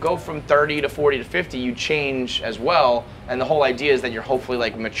you go from 30 to 40 to 50, you change as well, and the whole idea is that you're hopefully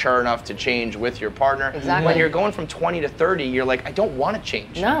like mature enough to change with your partner. Exactly. When you're going from 20 to 30, you're like, I don't want to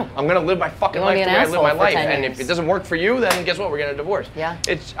change. No. I'm gonna live my fucking You wanna life be the an way I live my asshole for life, 10 and years. if it doesn't work for you, then guess what? We're gonna divorce. Yeah.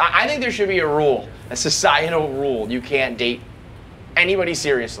 I think there should be a rule, a societal rule. You can't date anybody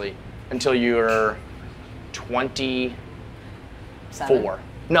seriously until you're 24. Seven?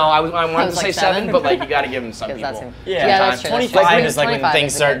 No, I wanted was to say like 7, seven. but like you got to give them some 'Cause people. that's him. Yeah, that's true. 25 is like when 25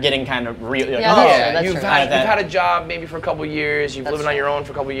 things is a start good- getting kind of real. Like, Yeah, oh, that's true, Yeah, that's you've true. had a job maybe for a couple years. You've That's lived on true. your own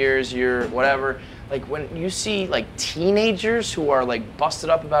for a couple years. You're whatever. Like when you see like teenagers who are like busted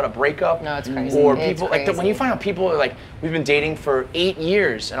up about a breakup. No, it's crazy. Or It's people like when crazy. you find out people are like we've been dating for 8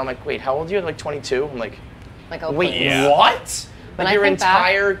 years, and I'm like, wait, how old are you? Like 22. I'm like, Like, oh, wait, please. Yeah. what? When Like I your think back-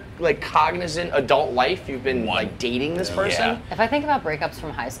 entire like cognizant adult life, you've been One. like dating this Yeah. person. If I think about breakups from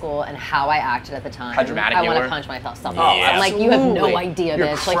high school and how I acted at the time, How dramatic I you want were. to punch myself. Oh, I'm like, you have no Absolutely. idea, You're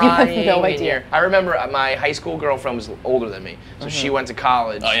bitch. Like, you have crying no and idea. you're- I remember my high school girlfriend was older than me, so she went to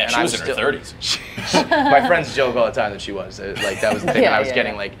college. Oh yeah, and she I was in her still- 30s. My friends joke all the time that she was. Like that was the thing. Yeah, I was yeah,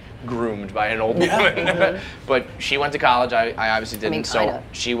 getting yeah. like groomed by an old woman. But she went to college. I obviously didn't. mean, so kinda.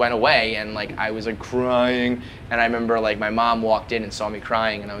 she went away, and like I was like crying. And I remember like my mom walked in and saw me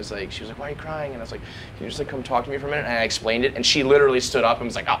crying, and I was like, she was like, why are you crying? And I was like, can you just like come talk to me for a minute? And I explained it, and she literally stood up and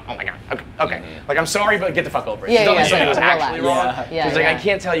was like, oh my god, okay. Like I'm sorry, but get the fuck over it. Yeah, She told me yeah, something was relax. actually wrong. Yeah. Yeah, She's like, I yeah.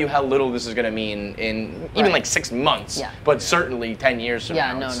 can't tell you how little this is gonna mean in even Right. like 6 months, Yeah. but certainly 10 years from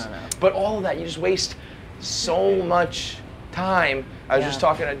Yeah, now. no. But all of that, you just waste so much time. I was just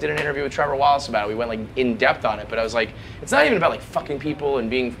talking, I did an interview with Trevor Wallace about it. We went like in depth on it, but I was like, it's not even about like fucking people and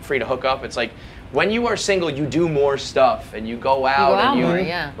being free to hook up. It's like, when you are single, you do more stuff and you go out and you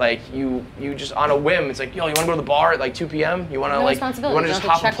more, like you just on a whim. It's like, yo, you want to go to the bar at like 2 p.m. You want to like you want to just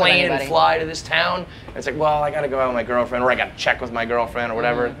hop a plane and fly to this town. And it's like, well, I got to go out with my girlfriend, or I got to check with my girlfriend, or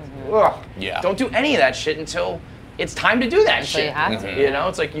whatever. Ugh. Yeah. Don't do any of that shit until it's time to do that shit. You have to. You know,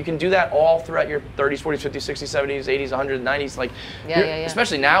 it's like you can do that all throughout your 30s, 40s, 50s, 60s, 70s, 80s, 100s, 90s. Like,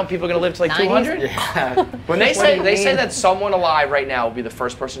 especially now, people are gonna live to like 200. Yeah. When they say that someone alive right now will be the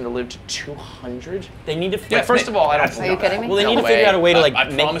first person to live to 200, They need to. yeah, first of all, I don't. Are you kidding me? Well, they need to figure out a way to like.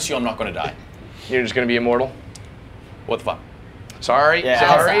 I promise you, I'm not going to die. You're just gonna be immortal. What the fuck? Sorry, Yeah.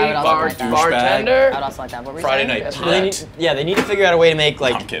 sorry, I would also like that. bartender. I would also like that. What were you Friday saying? night. They need, they need to figure out a way to make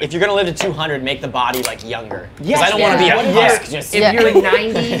I'm like kidding. if you're gonna live to 200, make the body like younger. Yes, I don't want to be a yeah. husk. Just If you're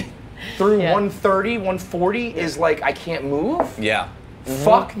 90 through Yeah. 130, 140 is like I can't move. Yeah.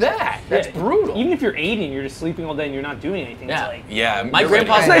 Fuck that. That's brutal. Even if you're 80 and you're just sleeping all day and you're not doing anything, Yeah. it's like, Yeah. My you're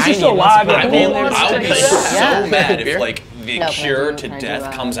grandpa's right. It's nice you're 90 still and wants alive, to but put I a mean, band it's on I'll stage. be so Yeah. mad Beer? if like the No, cure can to I do,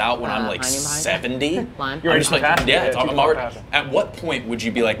 death comes out when I'm like Heineken? 70. Lime? You're I'm just like, passing. yeah, Yeah, I'm already, at what point would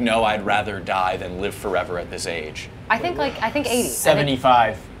you be like, no, I'd rather die than live forever at this age? I think 80.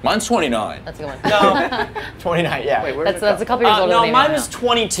 75. Mine's 29. That's a good one. No, 29. Yeah. Wait, where That's did it a couple years older no, than me mine right was now.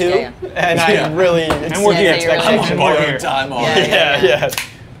 22, Yeah, and Yeah. I really. And we're the Yeah, so you're I'm expectation. on We're borrowed here. time on. Yeah.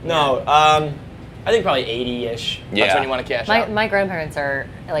 No, I think probably 80-ish. That's Yeah. when you want to cash out. My grandparents are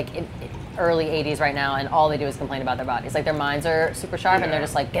like in early 80s right now, and all they do is complain about their bodies. Like their minds are super sharp, and they're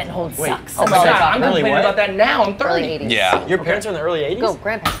just like getting old sucks. Oh That's my all they God, talk I'm about. Really, complaining what? about that now. I'm 30. Early 80s. Yeah. Your parents are in the early 80s? Go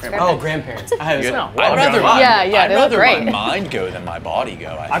grandparents. Oh, grandparents. I was, Yeah. I'd rather, Yeah, yeah, I'd they look rather great. my mind go than my body go.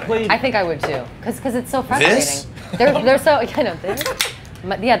 I I think. played. I think I would too, because it's so frustrating. This? They're so kind of.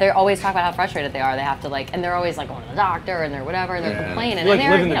 Yeah, they're always talking about how frustrated they are. They have to like, and they're always like going to the doctor and they're whatever, and they're complaining. You, like,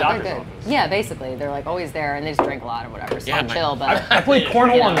 and they're, live in the they're doctor's good. office. Yeah, basically, they're like always there, and they just drink a lot or whatever. So I'm chill, but I played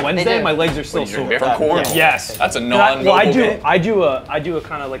cornhole You know, on they Wednesday. do. My legs are still What, you drink sore. beer for cornhole? Yes. That's a Well, non-mobile game. I do a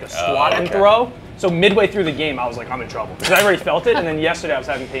kind of like a squat and okay. throw. So midway through the game, I was like, I'm in trouble because I already felt it. And then yesterday, I was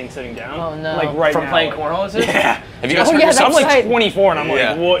having pain sitting down. Oh, no. Like right From now. playing cornhole, is it? Yeah. Have you guys Oh, heard yeah, yourself? I'm like right. 24, and I'm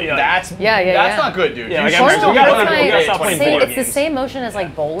Yeah. like, what? Yeah. That's Yeah, that's yeah. not good, dude. Yeah, You I should gotta- still we be gotta- playing we video gotta stop games. playing Same, video it's the games. same motion as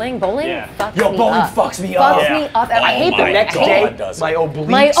like bowling. Bowling Yeah. fucks Yo, me bowling up. fucks me Fucks up. me up. And I hate my the Next God, day, does it. my obliques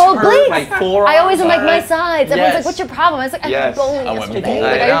My hurt, obliques. my forearms I always am like my hurt. sides. Everyone's Yes. like, "What's your problem?" I was like, "I Yes. went bowling I went yesterday." bowling.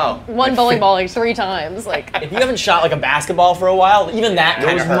 Like, I know. won bowling 3 times. Like, If you haven't shot like a basketball for a while, even that kind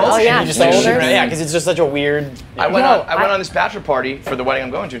Those of hurts. muscles. Oh, yeah. You just like Shoulders. shoot it. Yeah, because it's just such a weird. I went Yo, on this bachelor party for the wedding I'm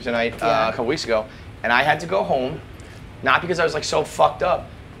going to tonight Yeah. a couple weeks ago, and I had to go home, not because I was like so fucked up.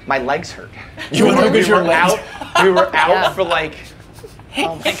 My legs hurt. You went home because your legs- We were out Yeah. for like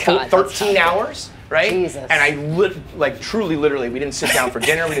oh my god, 13 hours, right? Jesus. And I truly, literally, we didn't sit down for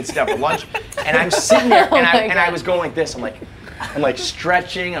dinner, we didn't sit down for lunch, and I'm sitting there, Oh and my I God. was going like this. I'm like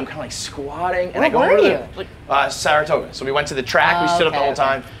stretching, I'm kind of like squatting, and Where I go were over you? to Saratoga. So we went to the track, we stood up the Okay, whole okay.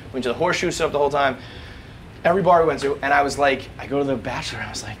 time, went to the horseshoe, stood up the whole time. Every bar we went to, and I was like, I go to the bachelor, and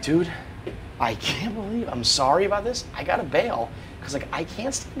I was like, dude, I can't believe, I'm sorry about this, I gotta bail. Because like I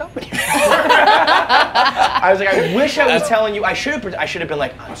can't stand up anymore. I was like, I wish I was telling you. I should have been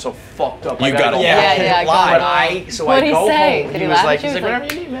like, I'm so fucked up. I You gotta go lie. home. Yeah, Lie. go But What'd I he go say? home. Did He he was laugh like, at you? he's like, Like-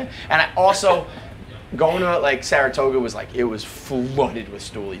 whatever you need, man. And I also. Going to like Saratoga was like it was flooded with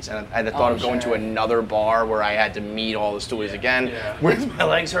stoolies, and I had the thought of going to sure. another bar where I had to meet all the stoolies again with my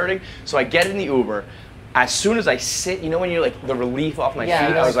legs hurting. So I get in the Uber. As soon as I sit, you know when you're like the relief off my Yeah,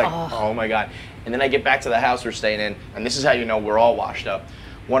 feet, you're I was like, like, oh my god. And then I get back to the house we're staying in, and this is how you know we're all washed up.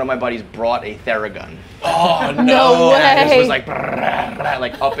 One of my buddies brought a Theragun. Oh, no. No And this way. was like,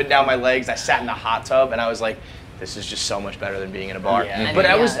 like up and down my legs. I sat in the hot tub, and I was like, this is just so much better than being in a bar. Yeah. But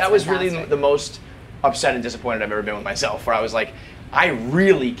Yeah, I was it's really fantastic. the most upset and disappointed I've ever been with myself, where I was like, I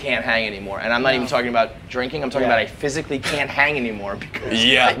really can't hang anymore. And I'm not even talking about drinking, I'm talking about I physically can't hang anymore because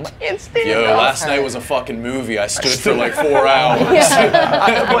Yeah. I can't stand Yo, up. last night was a fucking movie. I stood for like 4 hours.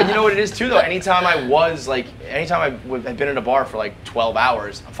 Well, you know what it is too though? Anytime I've been in a bar for like 12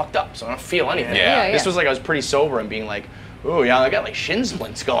 hours, I'm fucked up, so I don't feel anything. Yeah. This was like I was pretty sober and being like, ooh, yeah, I got like shin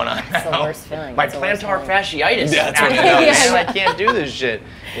splints going on. It's the worst feeling. My It's the worst plantar feeling. fasciitis. Yeah, that's what it is. is. I can't do this shit.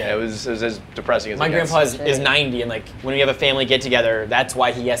 Yeah, it was as depressing as My it gets. grandpa is 90, and like when we have a family get together, that's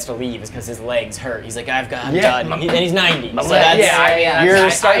why he has to leave, is because his legs hurt. He's like, I'm Yeah. done. And he's 90. So leg- that's, yeah, you're I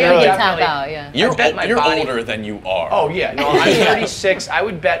starting am early. Tap definitely- out, yeah. You're, I bet my you're body- older than you are. Oh yeah, no, I'm 36. I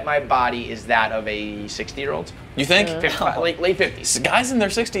would bet my body is that of a 60-year-old. You think? Late 50s. Guys in their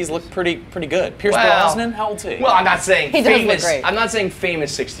 60s look pretty good. Pierce Well- Brosnan, how old's he? Well, I'm not saying He 50. famous. great. I'm not saying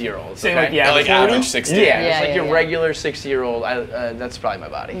famous 60-year-olds. Saying okay? like, yeah, Like average 60. Yeah, Yeah, it's like yeah, your yeah. regular 60-year-old. That's probably my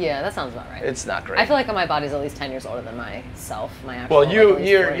body. Yeah, that sounds about right. It's not great. I feel like my body's at least 10 years older than myself. My actual. well, like, at least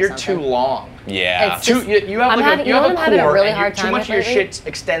you're 40 too something. long. Yeah. It's just- You have I'm like having- you you know have what a I'm having a core, really and hard too time much with of your lately? shit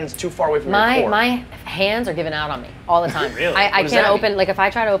extends too far away from your core. My hands are giving out on me all the time. Really? I What does can't that open mean? like if I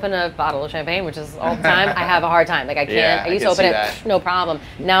try to open a bottle of champagne, which is all the time, I have a hard time. Like I can't. Yeah, I I used can to open see it, that. no problem.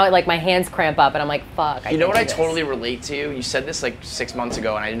 Now like my hands cramp up, and I'm like, fuck. You know what I can't do this. totally relate to? You said this like 6 months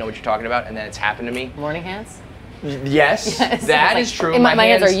ago, and I didn't know what you're talking about, and then it's happened to me. Morning hands. Yes, Yes. that Like, is true. and my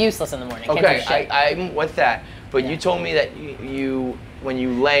hands are useless in the morning. Can't Okay, do shit. I'm with that. But you Yeah. told me that you when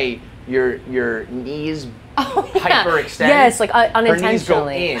you lay, your knees Oh, yeah. hyperextend. Yes, like Her knees go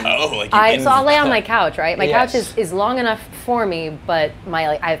unintentionally. in. Oh, like you So I'll lay on my couch, right? My couch Yes. is long enough for me, but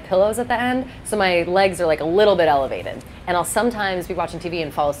I have pillows at the end, so my legs are like a little bit elevated. And I'll sometimes be watching TV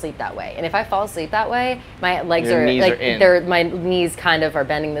and fall asleep that way. And if I fall asleep that way, my legs Your are knees like are in. my knees kind of are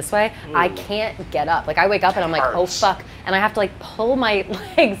bending this way. I can't get up. Like I wake up and I'm like, oh Hurts. fuck, and I have to like pull my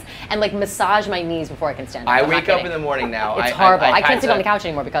legs and like massage my knees before I can stand up. I I'm not wake up kidding. in the morning now. It's horrible. I had can't sleep to- on the couch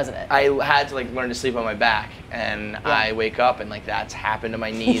anymore because of it. I had to like learn to sleep on my back, and I wake up and like that's happened to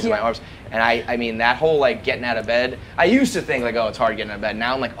my knees and my Yeah. arms, and I mean that whole like getting out of bed. I used to think like, oh, it's hard getting out of bed.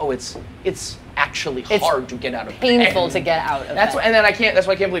 Now I'm like, oh, it's actually It's hard to get out of bed. painful to get out of That's bed. why, and then I can't. That's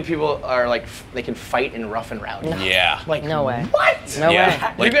why I can't believe people are like they can fight in rough and rowdy. Yeah. Like No way. What? No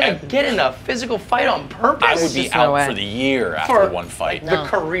Yeah. way. You're gonna get in a physical fight on purpose. I would be just no out way. for the year after For one fight. the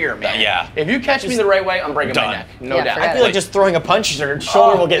career, man. Yeah. If you catch me the right way, I'm breaking my Done. neck. No Yeah, doubt. forget I feel like just throwing a punch, your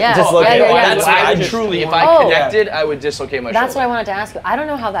shoulder will get Yeah. dislocated. Yeah, yeah, yeah. That's I what would just truly, if want. I Oh. connected, I would dislocate my That's what I shoulder. wanted to ask you. I don't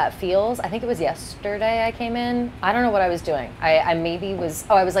know how that feels. I think it was yesterday I came in. I don't know what I was doing. I maybe was,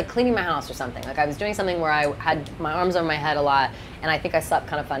 I was like cleaning my house or something. Like I was doing something where I had my arms over my head a lot, and I think I slept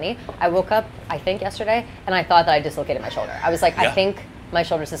kind of funny. I woke up, I think yesterday, and I thought that I dislocated my shoulder. I was like, I Yeah. think my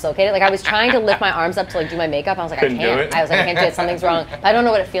shoulder's dislocated. Like I was trying to lift my arms up to like do my makeup. I was like, Couldn't I do can't. it? I was like, I can't do it. Something's wrong. I don't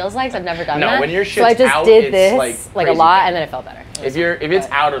know what it feels like. So I've never done No, that. when your so I shit's just out, did it's, this like, like a crazy lot, pain. and then it felt better. If it's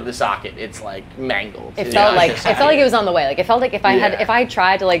out of the socket, it's like mangled. It It's felt not like just it felt like it was on the way. Like it felt like if I Yeah. if I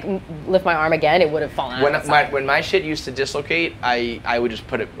tried to like lift my arm again, it would have fallen out. when my shit used to dislocate, I would just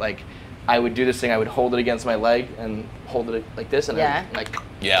put it like I would do this thing. I would hold it against my leg and hold it like this, and Yeah. then like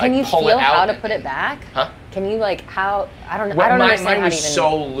Yeah. Can you pull it feel how out. to put it back? Huh? Can you like how? I don't know. Well, I don't mine understand how was to even.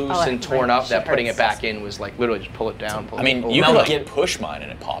 so loose Oh, and torn my up that shit putting hurts. it back in was like literally just pull it down. Pull I mean, it you over. can like push mine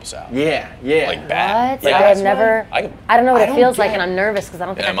and it pops out. Yeah, yeah. Like bad. What? Yeah, I that's have never. why I don't know what I it don't feels like, get- and I'm nervous because I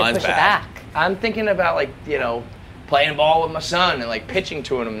don't think Yeah, I can mine's push it bad. back. I'm thinking about like playing ball with my son and like pitching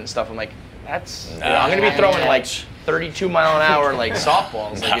to him and stuff. I'm like, that's I'm gonna be throwing like 32 mile an hour like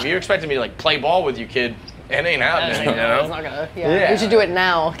softballs. Like if you're expecting me to like play ball with you, kid, it ain't happening. You It's know? not gonna. Yeah. Yeah. We should do it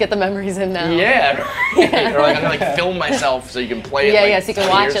now. Get the memories in now. Yeah. Right. Or like I'm gonna like film myself so you can play it. Yeah, like, yeah. So you can 20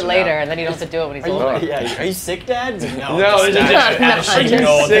 watch years it from later, now. and then you don't have to do it when he's older. Yeah, are you sick, Dad? No, it's just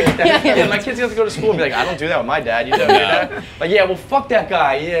No, sick. Yeah. Yeah, my kids have to go to school and be like, I don't do that with my dad. You don't do that? Like, yeah, well, fuck that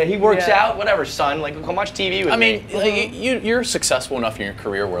guy. Yeah, he works Yeah. out. Whatever, son. Like, come watch TV with I me. mean, like, you're successful enough in your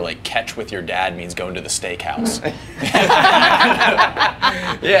career where like catch with your dad means going to the steakhouse.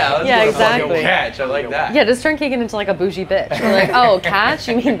 Yeah, let's Yeah, go to fucking exactly. catch. I like that. Yeah, just turn Keegan into like a bougie bitch. We're like, oh, catch?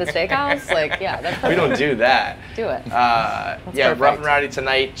 You mean the steakhouse? Like, yeah, that's We don't do that. do it. Yeah, perfect. Rough and Rowdy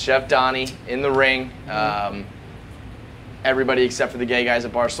tonight. Chef Donnie in the ring. Everybody except for the gay guys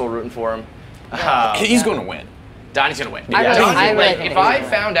at Barstool rooting for him. He's going to win. Donnie's gonna win. I Yeah, really- Donnie's I gonna really win. think If he's I gonna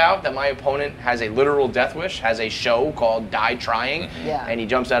win. found out that my opponent has a literal death wish, has a show called Die Trying, Yeah. and he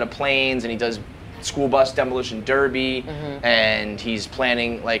jumps out of planes and he does school bus demolition derby, and he's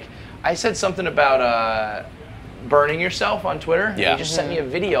planning like I said something about burning yourself on Twitter. And Yeah. he just sent me a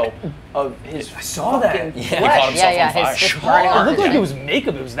video of his. I saw that. fucking Yeah. He flesh. caught himself yeah, on fire. his just burning It on looked his like neck. it was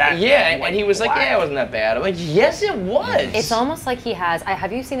makeup. It was that. Yeah, and he was like, black. "Yeah, it wasn't that bad." I'm like, "Yes, it was." It's almost like he has.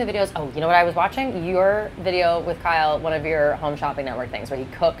 Have you seen the videos? Oh, you know what I was watching? Your video with Kyle, one of your Home Shopping Network things, where he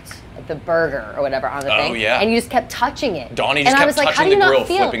cooked the burger or whatever on the Oh, thing. yeah. And you just kept touching it. Donnie and just I kept was like, how touching do you the not grill,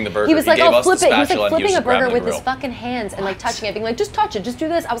 feel? flipping the burger. He was He like, gave oh, us the flip it. He was spatula like and he was flipping a just grabbing burger the with his grill. fucking hands and like touching it, being like, just touch it, just do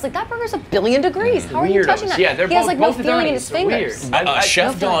this. I was like, that burger's 1,000,000,000 degrees. How are you Weirdos. touching that? Yeah, they're he has both- like no both of feeling them in are his so weird. fingers. Chef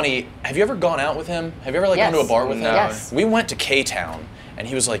no feeling. Donnie, have you ever gone out with him? Have you ever like Yes. gone to a bar with him? No. Yes. We went to K-Town and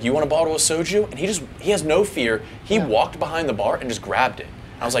he was like, "You want a bottle of soju?" And he has no fear. He walked behind the bar and just grabbed it.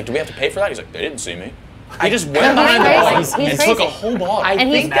 I was like, "Do we have to pay for that?" He's like, "They didn't see me." He just went he's behind the crazy. bar He's and crazy. took a whole bottle. I And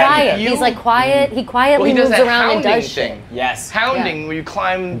he's think that quiet. you- He's like quiet. He quietly Well, he does moves that around and hounding does thing. shit. Yes. Hounding, Yeah. where you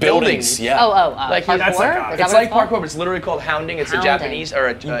climb Buildings, yeah. Oh, Like, parkour? that's like Is how- that It's what like called? parkour, but it's literally called hounding. It's a Hounding. Japanese or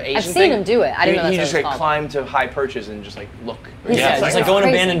a Asian I've seen thing. him do it. I didn't know that's He what just it was like called. climb to high perches and just like look. Yeah, It's just like go in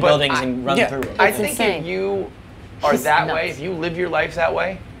crazy. abandoned But buildings I- and run yeah, through them. I It's think insane. if you are He's that nuts. way, if you live your life that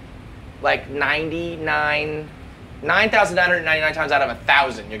way, like 9,999 times out of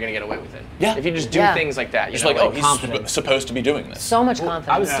 1,000, you're gonna get away with it. Yeah. If you just do Yeah. things like that, You're know, just like, oh, confident. he's supposed to be doing this. So much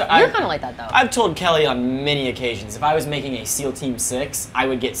confidence. You're kind of like that though. I've told Kelly on many occasions, if I was making a SEAL Team 6, I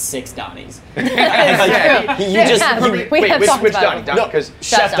would get 6 Donnies. We have talked which about Donnie? it. Because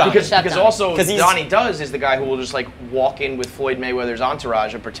Chef Donnie. because Chef Donnie. also 'Cause he's- Donnie does is the guy who will just like walk in with Floyd Mayweather's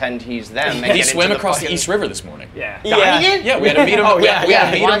entourage and pretend he's them. And He get swam into across the fucking- East River this morning. Yeah. Yeah, we had to meet him. We had to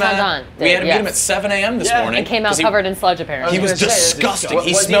meet him Wonton at Don we had to did, meet him yes. at 7 a.m. this Yeah. morning. And came out 'cause covered in sludge apparently. He was I was gonna say, disgusting. was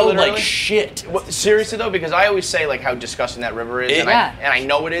He he smelled literally? like shit. Seriously though, because I always say like how disgusting that river is, and Yeah. I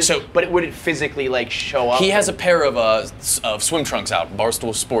know it is. So- but would it physically like show up? He has a pair of swim trunks out,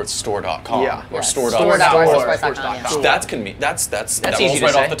 barstoolsportstore.com. Yeah. Or Yeah. store.com. Store.barstoolsports.com, yeah. That's that easy rolls to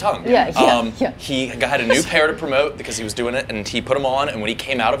right say. off the tongue. Yeah. He had a new pair to promote because he was doing it, and he put them on. And when he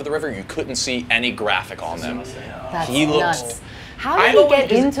came out of the river, you couldn't see any graphic on them. That's He looked- nuts. How I've did he always get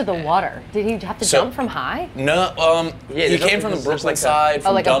just- into the water? Did he have to So- jump from high? No, he there's came from the there's Brooklyn like side,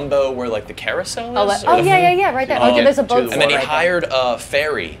 from like a- Dumbo, where like the carousel Oh, is. or the- yeah, right there. Oh, yeah, there's a boat. And And then he right there. hired a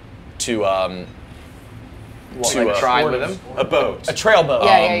ferry to like tried with him. a boat A trail boat.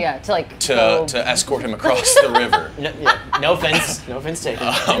 Yeah. To like go- to escort him across the river. No offense. No offense taken.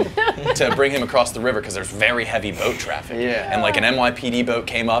 To bring him across the river because there's very heavy boat traffic. Yeah. And like an NYPD boat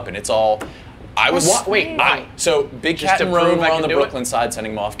came up and it's all. I was Wait, so Big Just Cat to and prove Roan I were can on the do it? Brooklyn side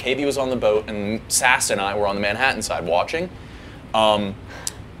sending him off. KB was on the boat and Sass and I were on the Manhattan side watching.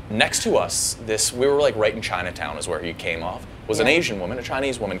 Next to us, we were like right in Chinatown is where he came off. Was an Asian woman, a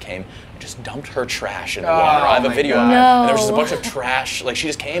Chinese woman came and just dumped her trash in the water. I have a my video God. of it. And there was just a No. bunch of trash. Like she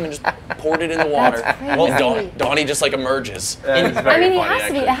just came and just poured it in the water. That's Well, crazy. Donnie just like emerges. I mean,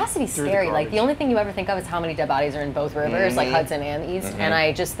 funny, it has to be scary. Like the only thing you ever think of is how many dead bodies are in both rivers, like Hudson and the East. And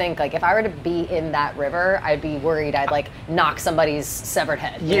I just think like if I were to be in that river, I'd be worried I'd like knock somebody's severed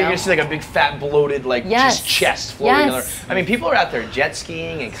head. Yeah, you're gonna see like a big fat bloated like Yes. just chest floating. Yes. I mean, people are out there jet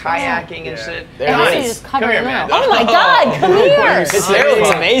skiing and kayaking and shit. It has to Donnie, be just covered come here, in man. oil. Oh my God, come here! His hair looks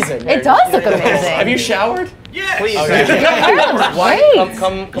amazing. It does look amazing. Have you showered? Please. Your hair looks great.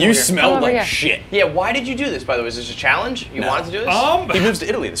 Come You over here. smelled over like here. shit. Yeah, why did you do this, by the way? Is this a challenge? You wanted to do this? He moves to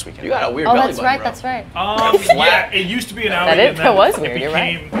Italy this weekend. You got a weird Oh, belly that's button, right. bro. That's right. Yeah, it used to be an outing. That is- and then that was it weird, you're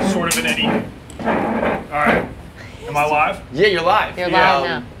right. became sort of an eddy. All right. Am I live? Yeah, you're live. You're live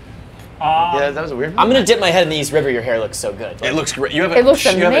now. Yeah, that was a weird I'm gonna dip my head in the East River. Your hair looks so good. It looks great. You have It looks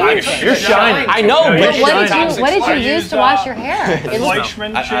you have amazing. You're shining. I know, Yeah, but you're What did I you use used, to wash your hair? It looks,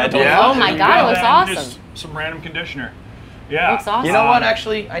 Fleischmann I shampoo. don't know. Oh my God, it looks And awesome. Just some random conditioner. Yeah. looks awesome. You know what?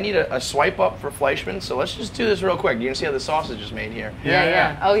 Actually, I need a swipe up for Fleischmann, so let's just do this real quick. You can see how the sausage is made here.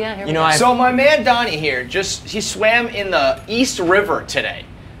 Yeah. Oh yeah. Here You we know, go. I So my man Donnie here, he swam in the East River today.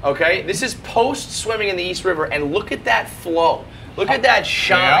 Okay, this is post swimming in the East River, and look at that flow. Look at that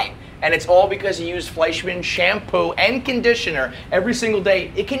shine. Yeah. And it's all because he used Fleischmann shampoo and conditioner every single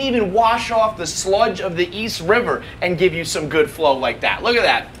day. It can even wash off the sludge of the East River and give you some good flow like that. Look at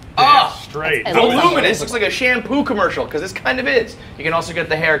that. Yeah, Oh, straight. That's voluminous. Looks like a shampoo commercial because this kind of is. You can also get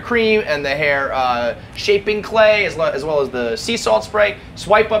the hair cream and the hair shaping clay as well as the sea salt spray.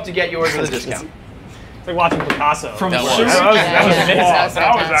 Swipe up to get yours with a discount. It's like watching Picasso. From That was- sewage that to was- swab. that was That was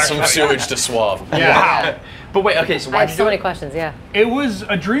fantastic. Some actually. sewage to swab. Yeah. But wait, okay, so I why'd have you so do many it? questions. Yeah. It was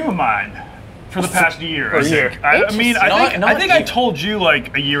a dream of mine for the past year. I think. I mean, Not- I not think I even. told you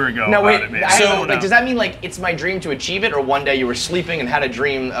like a year ago No, wait. about it, man. I So, don't know, does that mean like it's my dream to achieve it, or one day you were sleeping and had a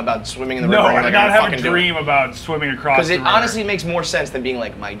dream about swimming in the river? No, and I you're did like, not "I'm have a fucking do it"? dream about swimming across Because the it river. honestly makes more sense than being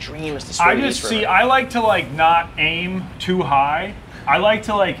like my dream is to swim. I in the just East see. River. I like to like not aim too high. I like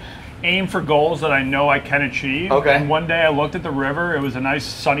to like aim for goals that I know I can achieve. Okay. And one day I looked at the river. It was a nice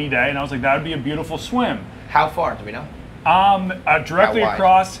sunny day, and I was like, that would be a beautiful swim. How far do we know? Directly How wide?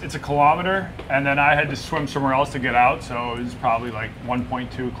 across, it's a kilometer, and then I had to swim somewhere else to get out, so it was probably like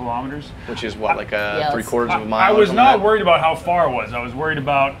 1.2 kilometers. Which is what, like a Yeah, 3/4 of a mile? I or was something not like that? worried about how far it was. I was worried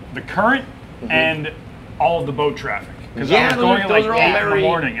about the current and all of the boat traffic. Because I Yeah, was those- going at those like are all 8 in the very-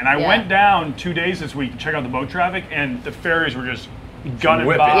 morning, and I Yeah. went down 2 days this week to check out the boat traffic, and the ferries were just gunning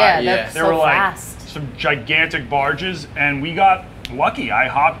Whipping. by. Yeah, yeah. that's There so were like fast. some gigantic barges, and we got lucky. I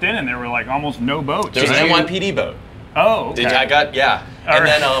hopped in, and there were like almost no boats. There's an NYPD boat. Oh, okay. Did you, I got yeah. All And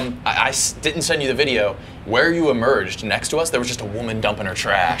right. then didn't send you the video. Where you emerged next to us, there was just a woman dumping her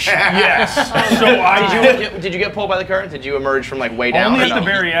trash. Yes. So I Did you get pulled by the current? Did you emerge from like way down? only or at the no?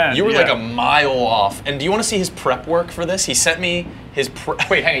 very end. You were yeah. like a mile off. And do you want to see his prep work for this? He sent me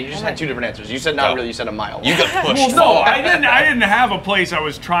Wait, hang on. You just had two different answers. You said not really. You said a mile. You got pushed. Well, no, I didn't have a place I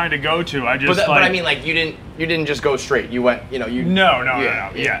was trying to go to. I just. But I mean, like you didn't just go straight. You went. You know. You. No.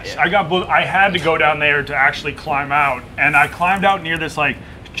 Yes, I had to go down there to actually climb out, and I climbed out near this like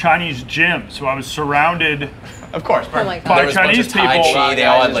Chinese gym. So I was surrounded. Of course, Oh my God. by There was a bunch Chinese of Tai people. Chi, they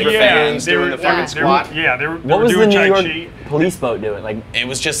all had like fans. They were the fucking squat. They were What was the doing New Tai York Chi. police boat doing? Like, It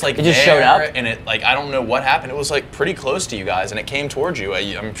was just like It just there, showed up? and it like I don't know what happened. It was like pretty close to you guys, and it came towards you.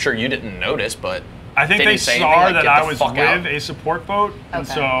 I'm sure you didn't notice, but I think They they didn't say saw anything, like, that get I the was fuck with out? a support boat, and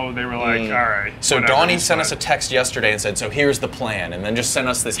Okay. so they were like, "All right." So whatever." Donnie sent us a text yesterday and said, "So here's the plan," and then just sent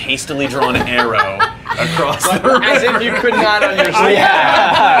us this hastily drawn arrow across the river. As if you could not understand.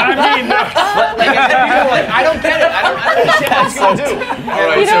 I mean, Like as if you were like, I don't get it. I don't understand what he's gonna do. All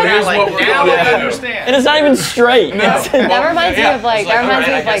right, so here's what we're now gonna I do. and understand. it's not even straight. That reminds me of like. It's That reminds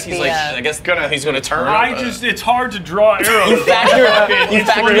me all of right, I like guess he's the. like, I guess he's gonna turn. it's hard to draw arrows. You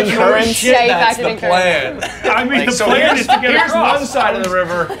factored in currents? Yeah, you That's factored the in plan. I mean, the So plan is to get here's across. one side of the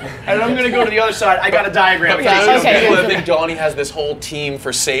river, and I'm gonna go to the other side. I got a diagram. But Yeah, for those okay, people here's that think Donnie has this whole team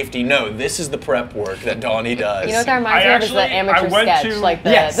for safety, no, this is the prep work that Donnie does. You know what that reminds I me of is the actually- amateur I went sketch, to- like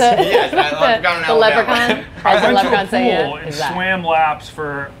the Yes, yes, Leprechaun in the Alabama. leprechaun. I As the went to leprechaun a say, yeah, pool and exactly. swam laps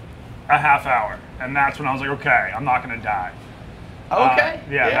for a half hour, and that's when I was like, okay, I'm not gonna die. Okay.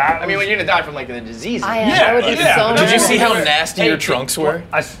 Yeah, that I mean, was- when you're gonna die from like the disease. I am. Yeah, I would be yeah. so Did Did you nervous. see how nasty your trunks were?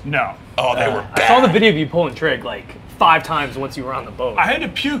 No. Oh, they were I saw the bad. video of you pulling trig like 5 times once you were on the boat. I had to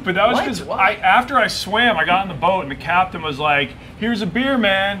puke, but that was What? because Why? after I swam, I got in the boat and the captain was like, "Here's a beer,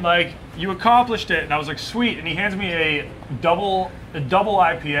 man. Like you accomplished it." And I was like, "Sweet." And he hands me a double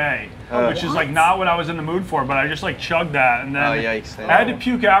IPA, which is like not what I was in the mood for. But I just like chugged that, and then Oh, yikes. I had to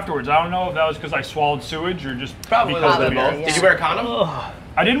puke afterwards. I don't know if that was because I swallowed sewage or just Probably a because little of bit of the both. beer. Did you wear a condom?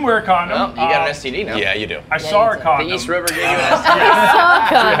 I didn't wear a condom. Well, you got an STD now. Yeah, you do. I saw you a did. condom. The East River gave you an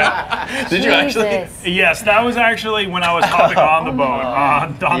STD. Did you actually? Jesus. Yes, that was actually when I was hopping on the boat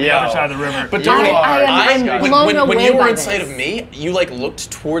on the Yo. other side of the river. But You Donnie, are- I'm blown when away you were by inside this. of me, you like looked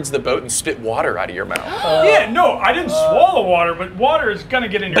towards the boat and spit water out of your mouth. Yeah, no, I didn't swallow water, but water is gonna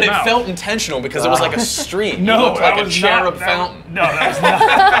get in your But it mouth. felt intentional because it was like a stream. No, you looked that like a was cherub not, that- fountain. No, that was not.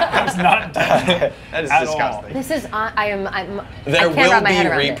 That was not intentional. That is At all. disgusting. This is. I'm. I There can't will wrap my head be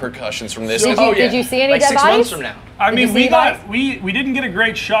around it. repercussions from this. Did you, did you see any Like dead 6 bodies? months from now. I Did mean, you we see got guys? we didn't get a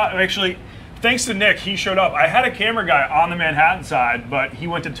great shot. Actually, thanks to Nick, he showed up. I had a camera guy on the Manhattan side, but he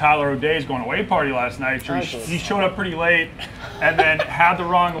went to Tyler O'Day's going away party last night. So he showed up pretty late, and then had the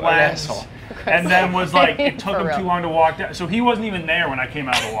wrong lens. asshole. And then was like, it took For him real. too long to walk down. So he wasn't even there when I came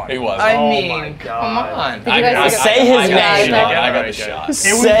out of the water. He was. I Oh mean, my come on. Did you guys Say his I got the name. shot. I got the Alright, shot. It was-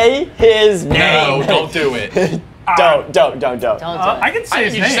 Say his No, name. don't do it. Don't. Don't do it. I can say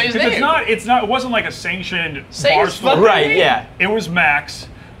his you just say name his because name. it's not. It wasn't like a sanctioned Say his barstool. fucking Right, name. yeah. It was Max.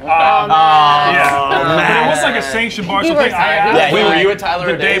 Oh, Yeah, but it was like a sanctioned barstool You were thing. I excited. asked Yeah, Wait, he- were you at Tyler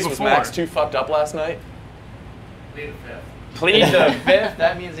the day O'Day's? Was before. Max too fucked up last night? Plead the fifth.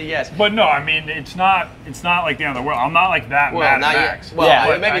 That means a yes. But no, I mean it's not like the end of the world. I'm not like that Well, mad not at yet. Max. Well,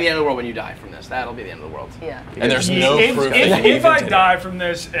 Yeah. it may be the end of the world when you die from this. That'll be the end of the world. Yeah. And there's no if, proof if, that he if I even did die from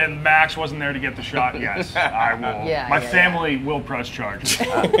this and Max wasn't there to get the shot, yes, I will. Yeah, My yeah, family will press charges.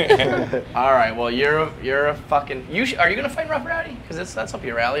 All right. Well, you're a fucking. Are you gonna fight Rough Rowdy? Because that's up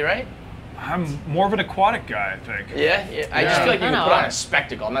your alley, right? I'm more of an aquatic guy, I think. Yeah. I just feel like you I can know. put on a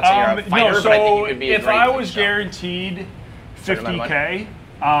spectacle. I'm not saying you're a fighter, no, but I think you so could be a if great I was show. guaranteed Certain amount of money.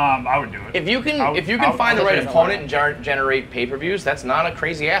 50K, I would do it. If you can, I'll find the right take it. opponent and generate pay-per-views, that's not a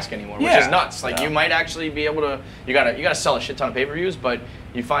crazy ask anymore, which Yeah. is nuts. Like you might actually be able to. You gotta sell a shit ton of pay-per-views, but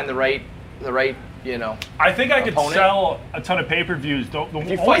you find the right, I think I could opponent. sell a ton of pay-per-views. The you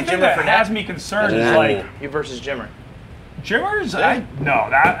only fight thing Jimmer that Fredette, has me concerned is like you versus Jimmer. Jimmers.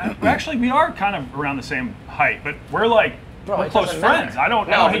 Actually we are kind of around the same height, but we're like we're it close doesn't friends. matter. I don't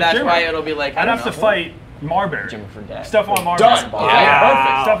No, but hate that's Jimmer. why it'll be like I I'd don't have to know. fight Marbury. Fredette. Stephon Marbury. Done.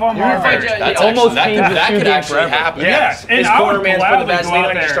 Yeah, Perfect. Stephon You can fight Marbury. Jimmer. That's almost actually, changed the that shoe could game actually forever. happen. Yes, and His I would cornerman's put the gladly Vaseline go on out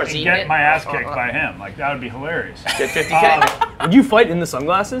and just there starts and eating get it. my ass kicked by him. Like that would be hilarious. Get 50K. Would you fight in the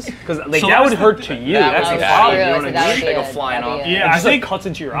sunglasses? Because like, So that would that's hurt the- to you. that That's would the be problem. bad. You know what I mean? They go flying off. Yeah, It I just like think cuts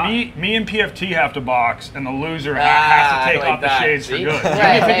into your eye. me and PFT have to box, and the loser has to take like off the that. shades for See? good. Right.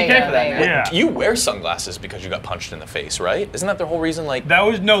 Right, there 50K you go, for that, there you man. go. Yeah. You wear sunglasses because you got punched in the face, right? Isn't that the whole reason? Like, That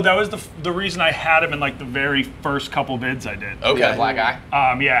was the reason I had him in like the very first couple vids I did. okay, You got a black eye.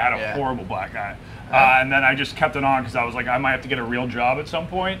 Yeah, I had a Yeah. horrible black eye. And then I just kept it on because I was like, I might have to get a real job at some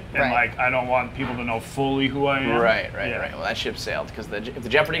point, and Right. like I don't want people to know fully who I am. Right. Yeah. Well, that ship sailed because if the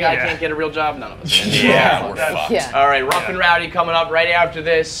Jeopardy guy Yeah. can't get a real job, none of us. Yeah, we're that's- fucked. Yeah. All right, Rough and Rowdy coming up right after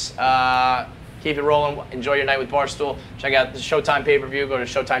this. Keep it rolling. Enjoy your night with Barstool. Check out the Showtime pay-per-view. Go to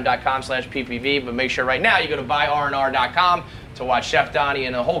showtime.com/PPV. But make sure right now you go to buyrnr.com to watch Chef Donnie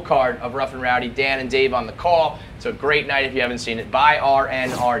and a whole card of Rough and Rowdy, Dan and Dave on the call. It's a great night if you haven't seen it.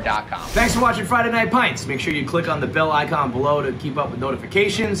 Buyrnr.com. Thanks for watching Friday Night Pints. Make sure you click on the bell icon below to keep up with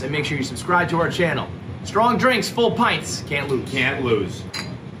notifications, and make sure you subscribe to our channel. Strong drinks, full pints. Can't lose. Can't lose.